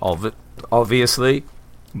city, obviously,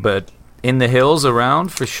 but in the hills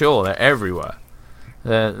around, for sure, they're everywhere.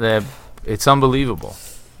 It's unbelievable.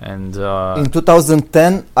 And in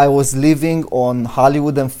 2010, I was living on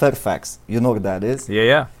Hollywood and Fairfax. You know where that is?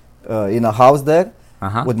 Yeah. In a house there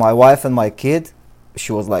with my wife and my kid.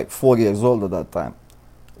 She was like 4 years old at that time.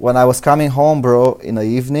 When I was coming home, bro, in the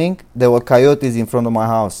evening, there were coyotes in front of my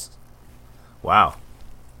house. Wow.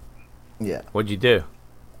 Yeah. What'd you do?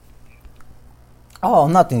 Oh,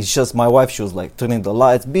 nothing. It's just my wife, she was like turning the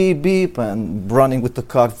lights, beep, beep, and running with the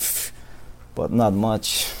car. But not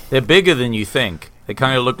much. They're bigger than you think. They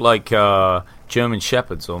kind of look like German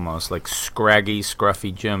Shepherds almost, like scraggy,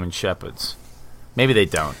 scruffy German Shepherds. Maybe they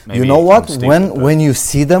don't. Maybe you know what? When you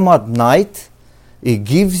see them at night, it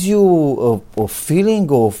gives you a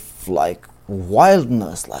feeling of like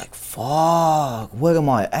wildness, like, fuck, where am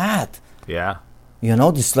I at? Yeah. You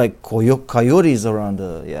know, this like coyotes around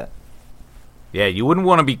the, Yeah, you wouldn't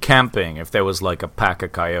want to be camping if there was like a pack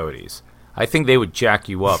of coyotes. I think they would jack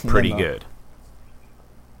you up pretty good.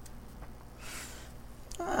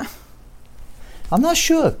 I'm not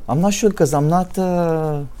sure because I'm not.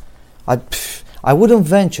 I wouldn't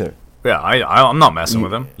venture. Yeah, I'm not messing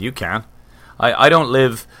with them. You can. I don't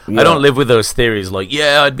live. Yeah. I don't live with those theories like,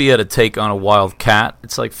 yeah, I'd be able to take on a wild cat.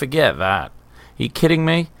 It's like, forget that. Are you kidding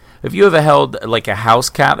me? Have you ever held like a house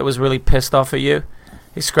cat that was really pissed off at you?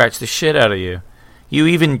 He scratched the shit out of you. You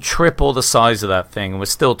even triple the size of that thing, and we're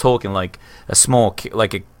still talking like a small,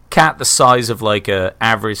 like a cat the size of like a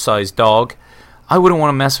average sized dog. I wouldn't want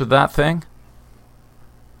to mess with that thing.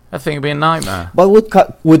 That thing would be a nightmare. But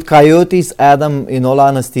with coyotes, Adam, in all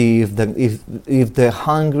honesty, if they're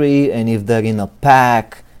hungry and if they're in a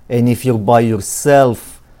pack and if you're by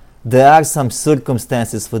yourself, there are some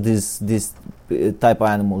circumstances for this type of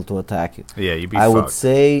animal to attack you. Yeah, you'd be fucked.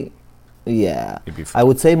 You'd be fucked. I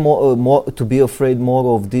would say more to be afraid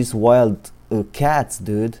more of these wild cats,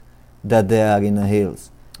 dude, that they are in the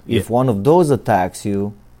hills. Yeah. If one of those attacks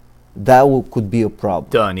you, that could be a problem.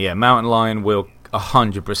 Done. Yeah, mountain lion will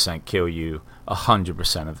 100% kill you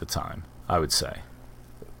 100% of the time, I would say.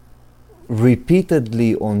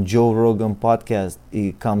 Repeatedly on Joe Rogan podcast,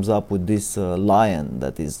 he comes up with this lion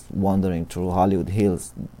that is wandering through Hollywood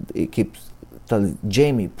Hills. He keeps telling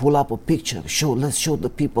Jamie, pull up a picture. Let's show the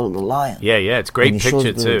people the lion. Yeah, it's a great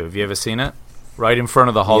picture too. Have you ever seen it? Right in front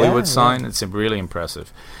of the Hollywood sign. It's really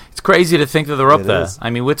impressive. It's crazy to think that they're up there. I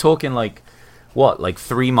mean, we're talking like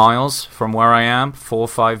 3 miles from where I am, 4 or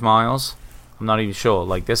 5 miles. I'm not even sure.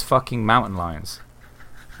 Like, there's fucking mountain lions.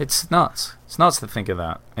 It's nuts. It's nuts to think of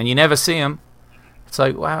that. And you never see them. It's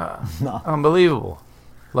like, wow, unbelievable.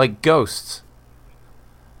 Like ghosts.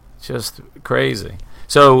 Just crazy.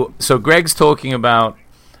 So Greg's talking about,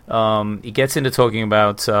 he gets into talking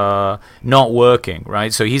about not working,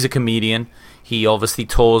 right? So he's a comedian. He obviously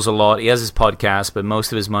tours a lot. He has his podcast, but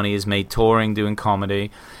most of his money is made touring, doing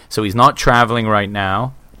comedy. So he's not traveling right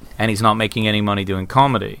now, and he's not making any money doing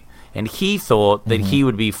comedy. And he thought that he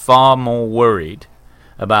would be far more worried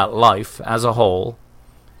about life as a whole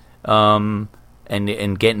and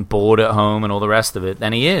getting bored at home and all the rest of it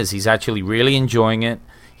than he is. He's actually really enjoying it.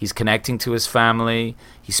 He's connecting to his family.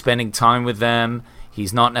 He's spending time with them.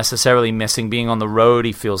 He's not necessarily missing being on the road.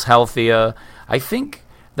 He feels healthier. I think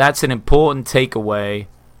that's an important takeaway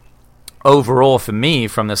overall for me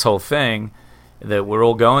from this whole thing that we're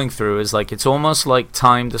all going through, is like it's almost like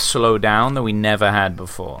time to slow down that we never had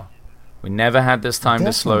before. We never had this time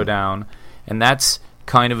to slow down, and that's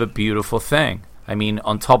kind of a beautiful thing. I mean,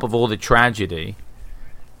 on top of all the tragedy,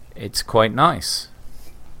 it's quite nice.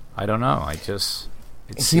 I don't know.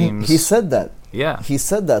 He said that. Yeah. He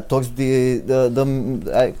said that towards the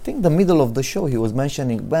I think the middle of the show. He was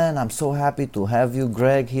mentioning, man, I'm so happy to have you,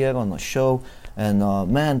 Greg, here on the show, and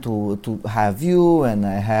man, to have you. And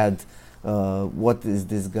I had what is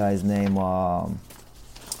this guy's name?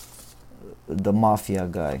 The mafia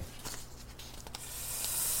guy.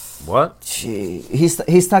 What? He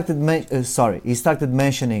started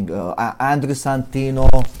mentioning Andrew Santino.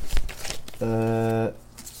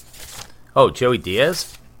 Joey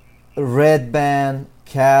Diaz? Red Band,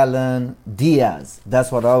 Callan, Diaz.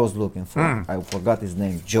 That's what I was looking for. I forgot his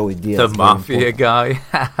name. Joey Diaz. The mafia guy?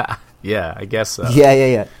 Yeah, I guess so.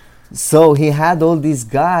 Yeah. So he had all these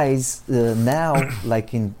guys now,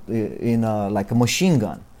 like in like a machine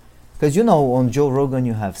gun. Because on Joe Rogan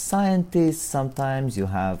you have scientists, sometimes you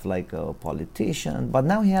have like a politician, but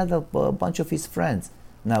now he had a bunch of his friends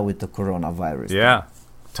now with the coronavirus. Yeah,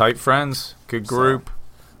 tight friends, good group,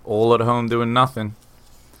 all at home doing nothing.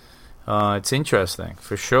 It's interesting,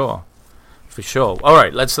 for sure. All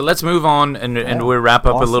right, let's move on and we'll wrap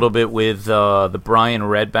up a little bit with the Brian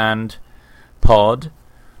Redband pod.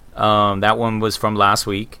 That one was from last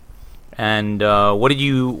week, and what did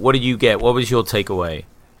you get? What was your takeaway?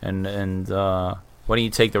 And why don't you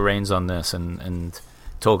take the reins on this and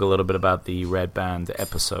talk a little bit about the Red Band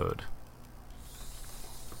episode?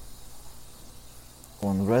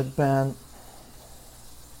 On Red Band,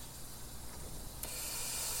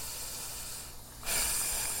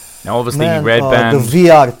 now obviously Red Band, the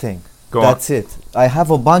VR thing. That's it. I have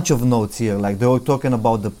a bunch of notes here. Like they were talking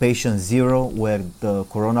about the patient zero where the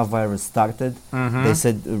coronavirus started. Mm-hmm. They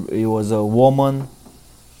said it was a woman.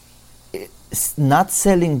 Not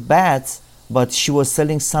selling bats, but she was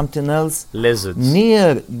selling something else. Lizards.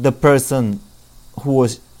 Near the person who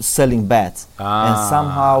was selling bats. And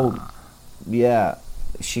somehow,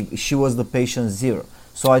 she was the patient zero.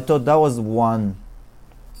 So I thought that was one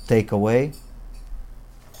takeaway.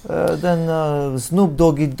 Then Snoop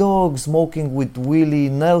Doggy Dogg smoking with Willie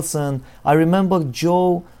Nelson. I remember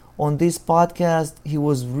Joe on this podcast, he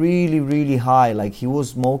was really, really high. Like he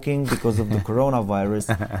was smoking because of the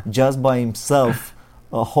coronavirus just by himself,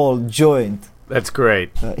 a whole joint. That's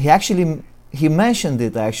great. He mentioned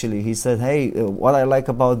it actually. He said, hey, what I like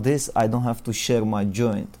about this, I don't have to share my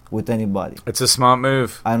joint with anybody. It's a smart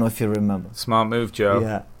move. I don't know if you remember. Smart move,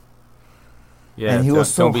 Joe. Yeah. And he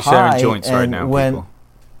was so don't be high, sharing joints right now, people.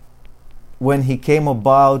 When he came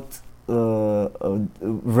about,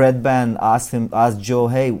 Red Band asked Joe,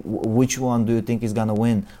 hey, which one do you think is gonna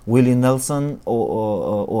win, Willie Nelson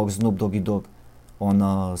or Snoop Doggy Dogg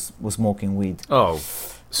on smoking weed? Oh,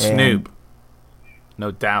 Snoop,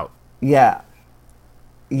 no doubt. Yeah,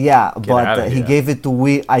 but he gave it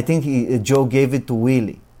to I think Joe gave it to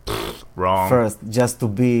Willie. Wrong. First, just to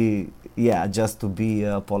be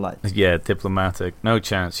polite. Yeah, diplomatic. No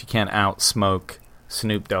chance. You can't out smoke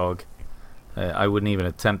Snoop Dogg. I wouldn't even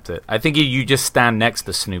attempt it. I think you just stand next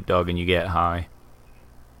to Snoop Dogg and you get high.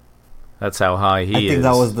 That's how high he is.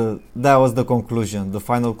 I think that was the conclusion, the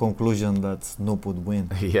final conclusion, that Snoop would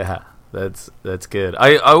win. Yeah, that's good.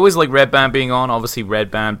 I always like Red Band being on. Obviously,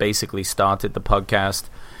 Red Band basically started the podcast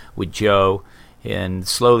with Joe and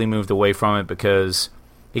slowly moved away from it because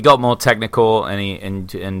he got more technical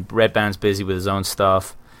and Red Band's busy with his own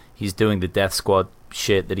stuff. He's doing the Death Squad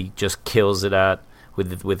shit that he just kills it at.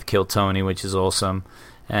 With Kill Tony, which is awesome,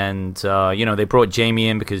 and they brought Jamie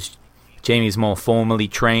in because Jamie's more formally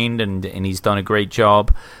trained and he's done a great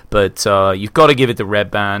job. But you've got to give it to Red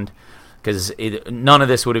Band because none of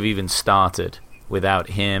this would have even started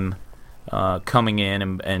without him coming in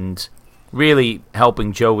and really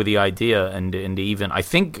helping Joe with the idea. And even I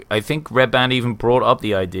think Red Band even brought up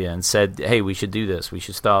the idea and said, "Hey, we should do this. We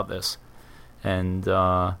should start this," and.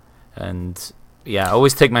 Yeah, I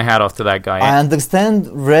always take my hat off to that guy. I understand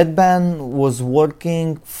Red Band was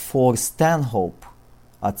working for Stanhope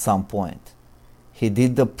at some point. He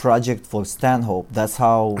did the project for Stanhope. That's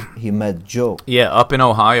how he met Joe. Yeah, up in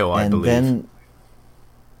Ohio, I believe.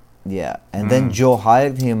 Then Joe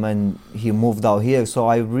hired him and he moved out here. So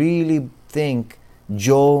I really think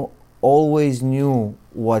Joe always knew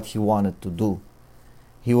what he wanted to do.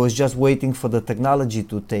 He was just waiting for the technology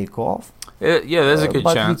to take off. Yeah, there's a good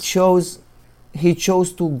but chance. he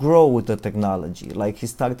chose to grow with the technology. Like he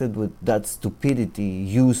started with that stupidity,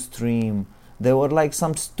 Ustream. There were like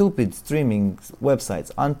some stupid streaming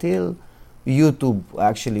websites until YouTube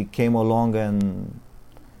actually came along and,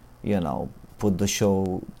 you know, put the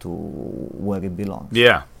show to where it belongs.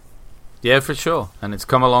 Yeah. Yeah, for sure. And it's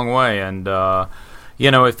come a long way. And,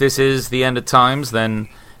 you know, if this is the end of times, then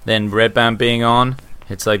Red Band being on,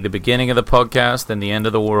 it's like the beginning of the podcast and the end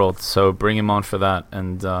of the world. So bring him on for that.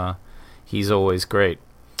 And he's always great.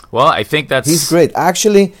 Well, I think that's... He's great.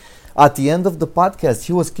 Actually, at the end of the podcast,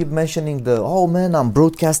 he was keep mentioning oh man, I'm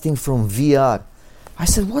broadcasting from VR. I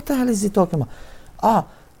said, what the hell is he talking about?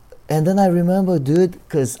 And then I remember, dude,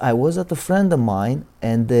 because I was at a friend of mine,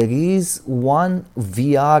 and there is one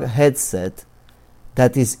VR headset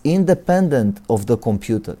that is independent of the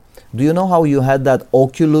computer. Do you know how you had that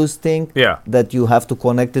Oculus thing? Yeah. That you have to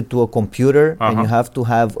connect it to a computer, and you have to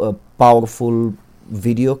have a powerful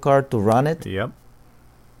video card to run it? Yep.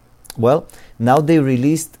 Well, now they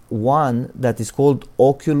released one that is called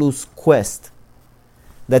Oculus Quest,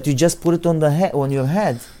 that you just put it on on your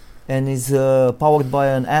head, and is powered by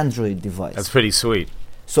an Android device. That's pretty sweet.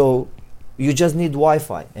 So you just need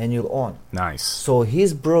Wi-Fi and you're on. Nice. So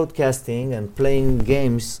he's broadcasting and playing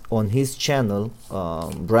games on his channel,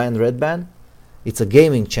 Brian Redband. It's a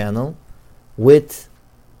gaming channel with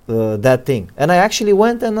that thing. And I actually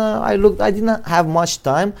went and I looked. I didn't have much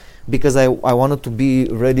time because I wanted to be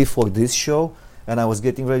ready for this show. And I was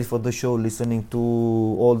getting ready for the show, listening to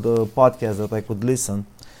all the podcasts that I could listen.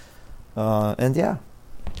 And yeah.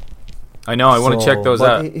 I know, I want to check those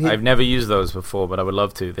out. he I've never used those before, but I would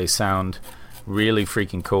love to. They sound really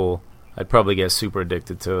freaking cool. I'd probably get super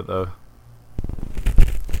addicted to it, though.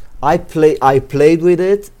 I played with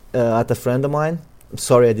it at a friend of mine. I'm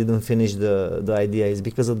sorry I didn't finish the idea. It's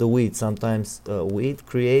because of the weed. Sometimes weed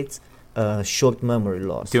creates short memory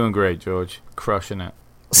loss. Doing great, George. Crushing it.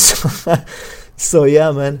 So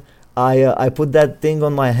yeah, man. I put that thing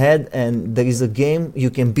on my head, and there is a game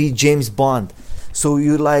you can beat James Bond. So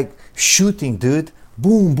you like shooting, dude.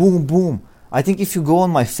 Boom, boom, boom. I think if you go on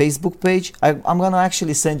my Facebook page, I'm gonna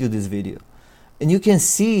actually send you this video, and you can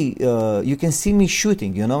see me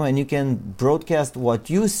shooting, you know, and you can broadcast what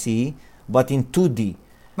you see, but in 2D.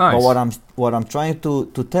 Nice. But what I'm trying to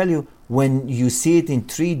tell you, when you see it in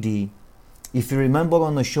 3D, if you remember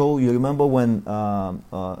on the show, you remember when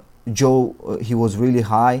Joe he was really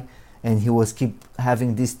high, and he was keep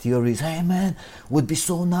having these theories. Hey man, would be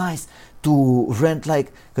so nice to rent,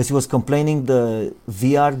 like, because he was complaining the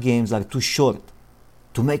VR games are too short,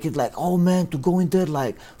 to make it like, oh man, to go in there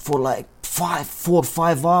like for like 4 or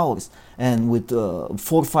 5 hours, and with 4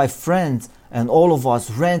 or 5 friends, and all of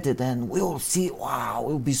us rent it, and we'll see, wow,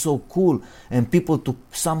 it will be so cool, and people to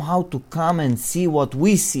somehow to come and see what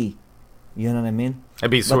we see. You know what I mean?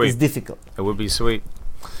 It'd be sweet. But it's difficult. It would be sweet.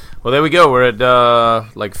 Well, there we go. We're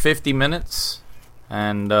at like 50 minutes,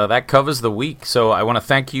 and that covers the week. So I want to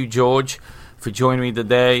thank you, George, for joining me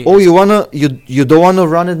today. Oh, you don't wanna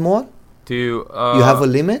run it more? You have a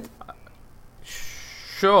limit?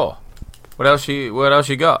 Sure. What else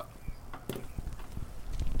you got?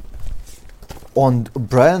 On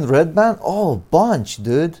Brian Redband? Oh, bunch,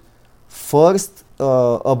 dude. First,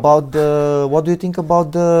 about what do you think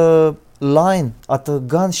about the line at the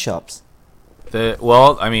gun shops?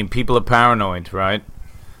 Well, I mean, people are paranoid, right?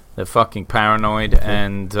 They're fucking paranoid,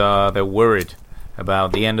 and they're worried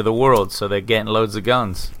about the end of the world, so they're getting loads of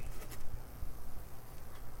guns.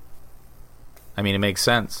 I mean, it makes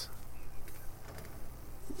sense.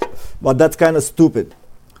 But that's kind of stupid.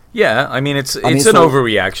 Yeah, I mean, it's an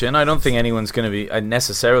overreaction. I don't think anyone's going to be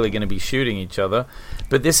necessarily going to be shooting each other,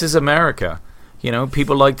 but this is America. You know,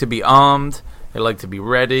 people like to be armed. They like to be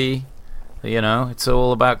ready. You know, it's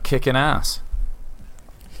all about kicking ass.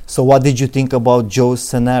 So what did you think about Joe's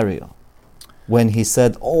scenario? When he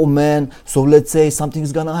said, oh man, so let's say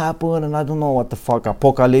something's gonna happen, and I don't know what the fuck,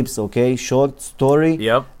 apocalypse, okay, short story.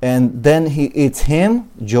 Yep. And then it's him,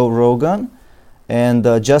 Joe Rogan, and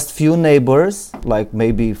just few neighbors, like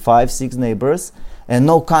maybe 5-6 neighbors, and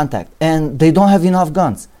no contact. And they don't have enough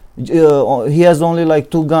guns. He has only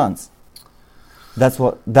like 2 guns. That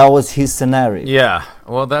was his scenario. Yeah,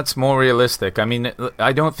 well, that's more realistic. I mean,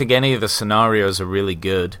 I don't think any of the scenarios are really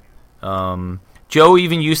good. Joe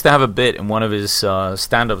even used to have a bit in one of his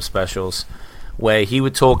stand-up specials where he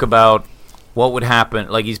would talk about what would happen.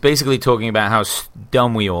 Like, he's basically talking about how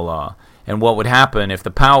dumb we all are and what would happen if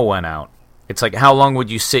the power went out. It's like, how long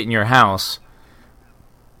would you sit in your house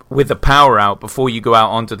with the power out before you go out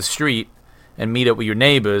onto the street and meet up with your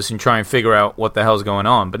neighbors and try and figure out what the hell's going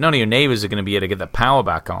on. But none of your neighbors are going to be able to get the power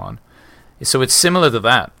back on. So it's similar to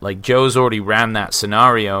that. Like, Joe's already ran that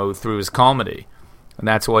scenario through his comedy, and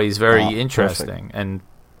that's why he's very interesting and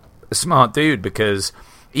a smart dude, because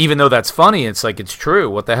even though that's funny, it's like, it's true.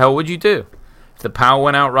 What the hell would you do? If the power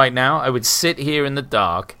went out right now, I would sit here in the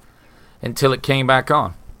dark until it came back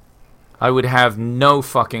on. I would have no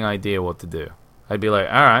fucking idea what to do. I'd be like,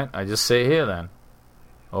 all right, I just sit here then.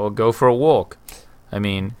 Or go for a walk. I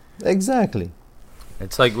mean... Exactly.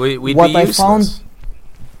 It's like we'd be useless.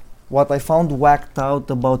 What I found whacked out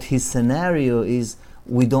about his scenario is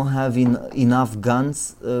we don't have enough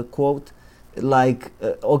guns, quote. Like,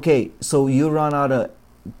 okay, so you run out of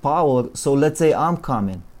power, so let's say I'm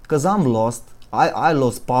coming. Because I'm lost. I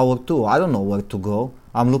lost power too. I don't know where to go.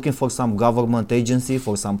 I'm looking for some government agency,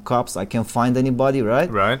 for some cops. I can't find anybody, right?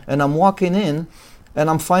 Right. And I'm walking in, and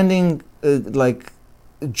I'm finding, like,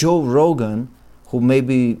 Joe Rogan, who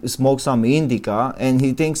maybe smokes some indica, and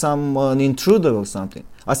he thinks I'm an intruder or something.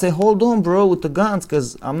 I say, hold on, bro, with the guns,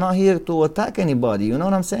 because I'm not here to attack anybody. You know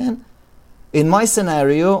what I'm saying? In my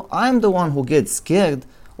scenario, I'm the one who gets scared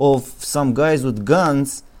of some guys with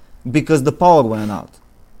guns because the power went out.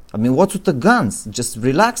 I mean, what's with the guns? Just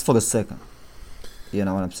relax for a second. You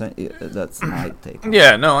know what I'm saying? That's my take.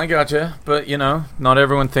 Yeah, no, I gotcha. But, you know, not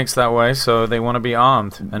everyone thinks that way, so they want to be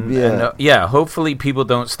armed. And hopefully people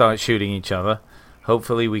don't start shooting each other.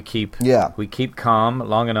 Hopefully we keep calm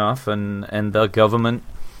long enough, and the government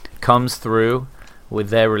comes through with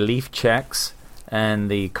their relief checks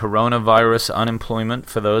and the coronavirus unemployment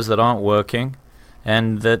for those that aren't working,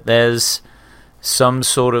 and that there's some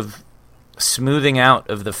sort of smoothing out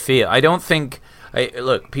of the fear. I don't think...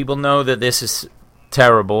 look, people know that this is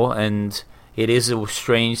terrible and it is a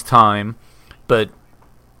strange time, but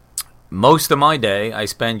most of my day I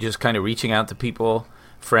spend just kind of reaching out to people,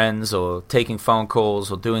 friends, or taking phone calls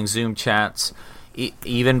or doing Zoom chats.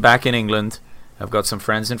 Even back in England, I've got some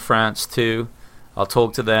friends in France too. I'll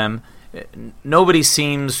talk to them. Nobody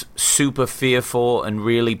seems super fearful and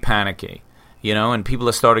really panicky, you know, and people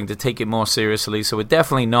are starting to take it more seriously, so we're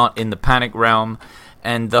definitely not in the panic realm.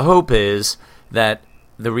 And the hope is that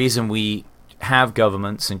the reason we have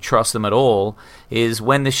governments and trust them at all is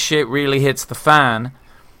when the shit really hits the fan,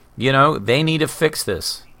 you know, they need to fix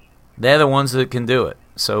this. They're the ones that can do it.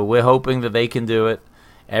 So we're hoping that they can do it.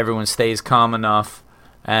 Everyone stays calm enough,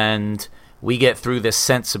 and we get through this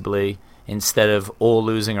sensibly instead of all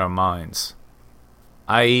losing our minds.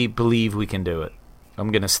 I believe we can do it.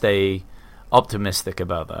 I'm going to stay optimistic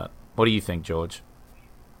about that. What do you think, George?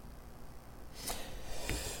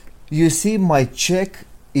 You see, my check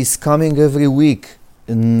is coming every week.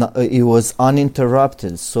 It was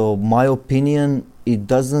uninterrupted. So my opinion, it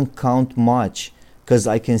doesn't count much, because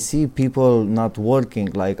I can see people not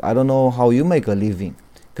working. Like, I don't know how you make a living.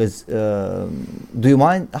 Because do you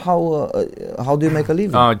mind how do you make a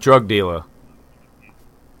living? Drug dealer.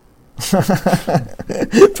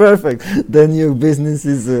 Perfect. Then your business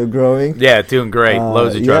is growing. Yeah, doing great.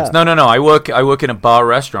 Loads of drugs. No. I work in a bar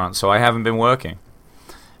restaurant, so I haven't been working.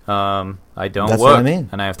 I don't That's work, what I mean.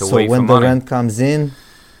 and I have to so wait for when money. the rent comes in,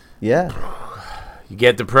 you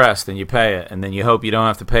get depressed and you pay it, and then you hope you don't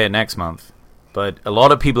have to pay it next month. But a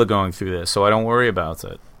lot of people are going through this, so I don't worry about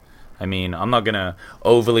it. I mean, I'm not going to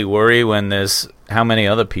overly worry when there's how many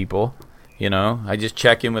other people, you know. I just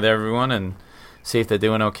check in with everyone and see if they're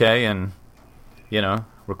doing okay, and, you know,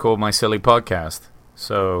 record my silly podcast.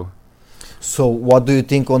 So what do you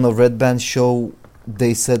think on a Red Band show?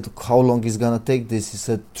 They said, how long is going to take this? He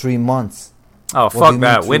said 3 months. Oh, fuck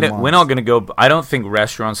that. We're not going to go... I don't think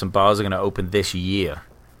restaurants and bars are going to open this year.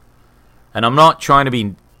 And I'm not trying to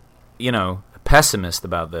be, you know, a pessimist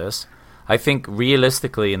about this. I think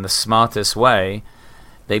realistically, in the smartest way,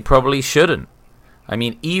 they probably shouldn't. I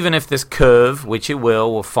mean, even if this curve, which it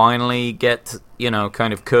will finally get, you know,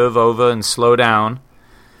 kind of curve over and slow down,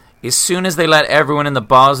 as soon as they let everyone in the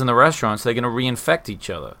bars and the restaurants, they're going to reinfect each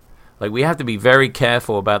other. Like, we have to be very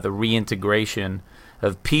careful about the reintegration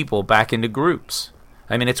of people back into groups.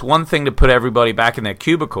 I mean, it's one thing to put everybody back in their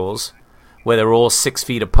cubicles, where they're all 6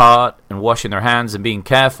 feet apart and washing their hands and being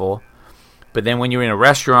careful. But then when you're in a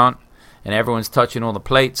restaurant and everyone's touching all the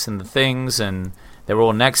plates and the things, and they're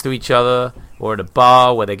all next to each other, or at a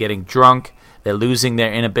bar where they're getting drunk, they're losing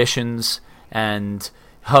their inhibitions and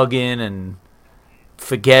hugging and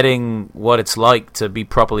forgetting what it's like to be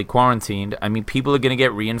properly quarantined. I mean, people are going to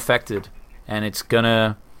get reinfected, and it's going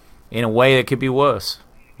to, in a way, it could be worse,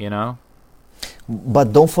 you know?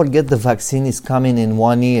 But don't forget, the vaccine is coming in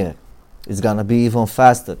 1 year. It's going to be even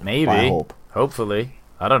faster. Maybe. I hope. Hopefully.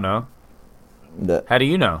 I don't know. How do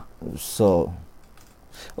you know? So,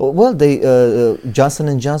 Well, they Johnson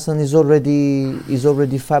and Johnson is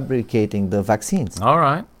already fabricating the vaccines All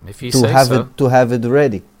right, if you to say have so. it to have it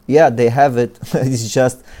ready. Yeah, they have it. It's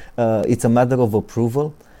just it's a matter of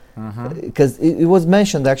approval. Because it was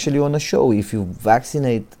mentioned actually on a show, if you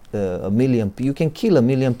vaccinate a million, you can kill a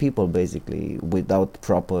million people basically without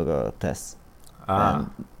proper tests.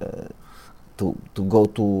 And, to go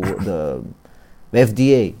to the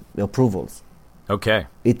FDA approvals. Okay.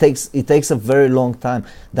 It takes a very long time.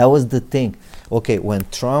 That was the thing. Okay, when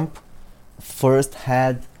Trump first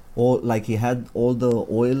had he had all the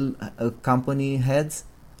oil company heads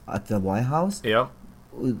at the White House. Yep.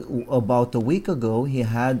 About a week ago, he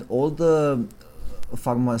had all the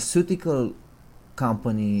pharmaceutical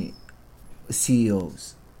company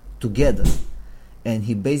CEOs together, and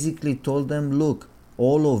he basically told them, look,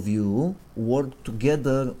 all of you work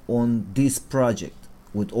together on this project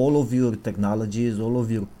with all of your technologies, all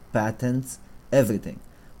of your patents, everything.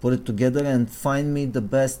 Put it together and find me the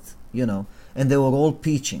best, and they were all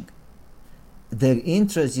pitching. Their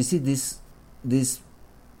interest, you see, these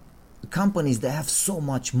companies, they have so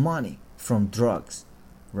much money from drugs,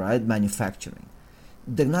 right? Manufacturing.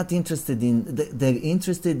 They're not interested they're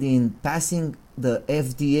interested in passing the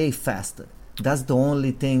FDA faster. That's the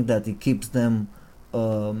only thing that it keeps them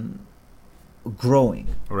growing.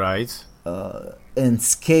 Right. And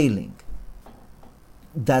scaling.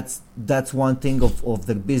 That's one thing of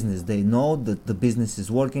their business. They know that the business is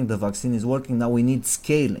working, the vaccine is working. Now we need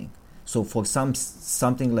scaling. So for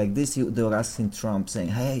something like this, they were asking Trump, saying,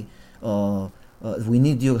 "Hey, we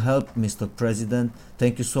need your help, Mr. President.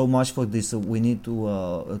 Thank you so much for this. We need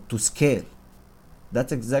to scale."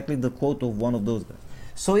 That's exactly the quote of one of those guys.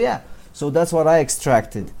 So yeah, so that's what I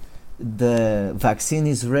extracted. The vaccine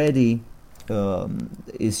is ready.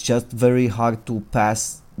 It's just very hard to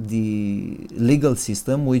pass the legal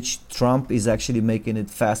system, which Trump is actually making it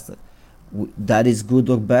faster. That is good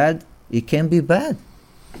or bad? It can be bad,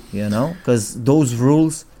 because those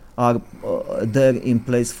rules are there in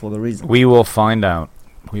place for a reason. We will find out.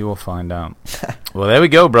 Well, there we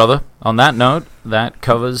go, brother. On that note, that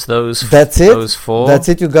covers those. That's it. Those four. That's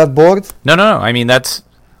it. You got bored? No. I mean, that's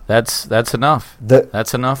enough.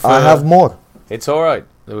 That's enough. I have more. It's all right.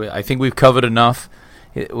 I think we've covered enough.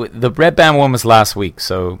 The red band one was last week,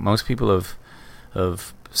 so most people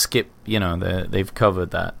have skipped. They've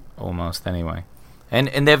covered that almost anyway,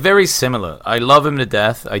 and they're very similar. I love him to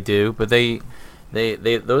death. I do, but they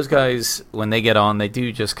those guys, when they get on, they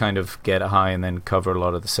do just kind of get high and then cover a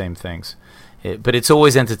lot of the same things. But it's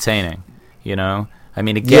always entertaining, I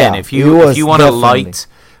mean, again, if you want a light,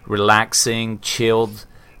 relaxing, chilled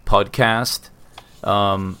podcast,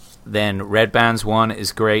 then Red Band's one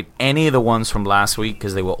is great. Any of the ones from last week,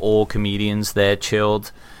 because they were all comedians, they're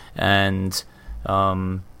chilled, and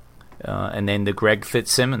then the Greg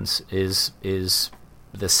Fitzsimmons is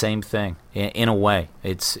the same thing in a way.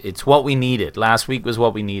 It's what we needed. Last week was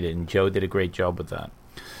what we needed, and Joe did a great job with that.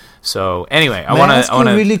 So anyway, I want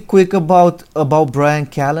to really quick about Brian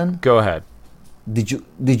Callen. Go ahead. Did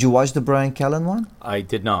you watch the Brian Callen one? I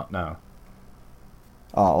did not. No.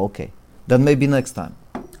 Oh, okay. Then maybe next time.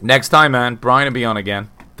 Next time, man. Brian will be on again.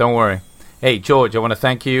 Don't worry. Hey, George, I want to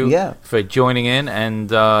thank you for joining in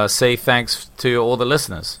and say thanks to all the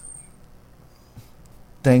listeners.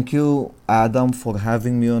 Thank you, Adam, for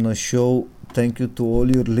having me on a show. Thank you to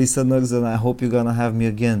all your listeners, and I hope you're going to have me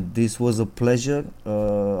again. This was a pleasure.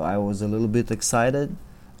 I was a little bit excited,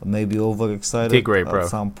 maybe overexcited. Did great, bro. At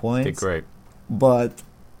some point. Did great. But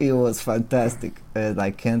it was fantastic, and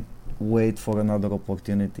I can't wait for another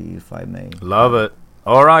opportunity, if I may. Love it.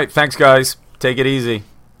 All right. Thanks, guys. Take it easy.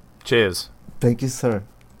 Cheers. Thank you, sir.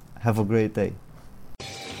 Have a great day.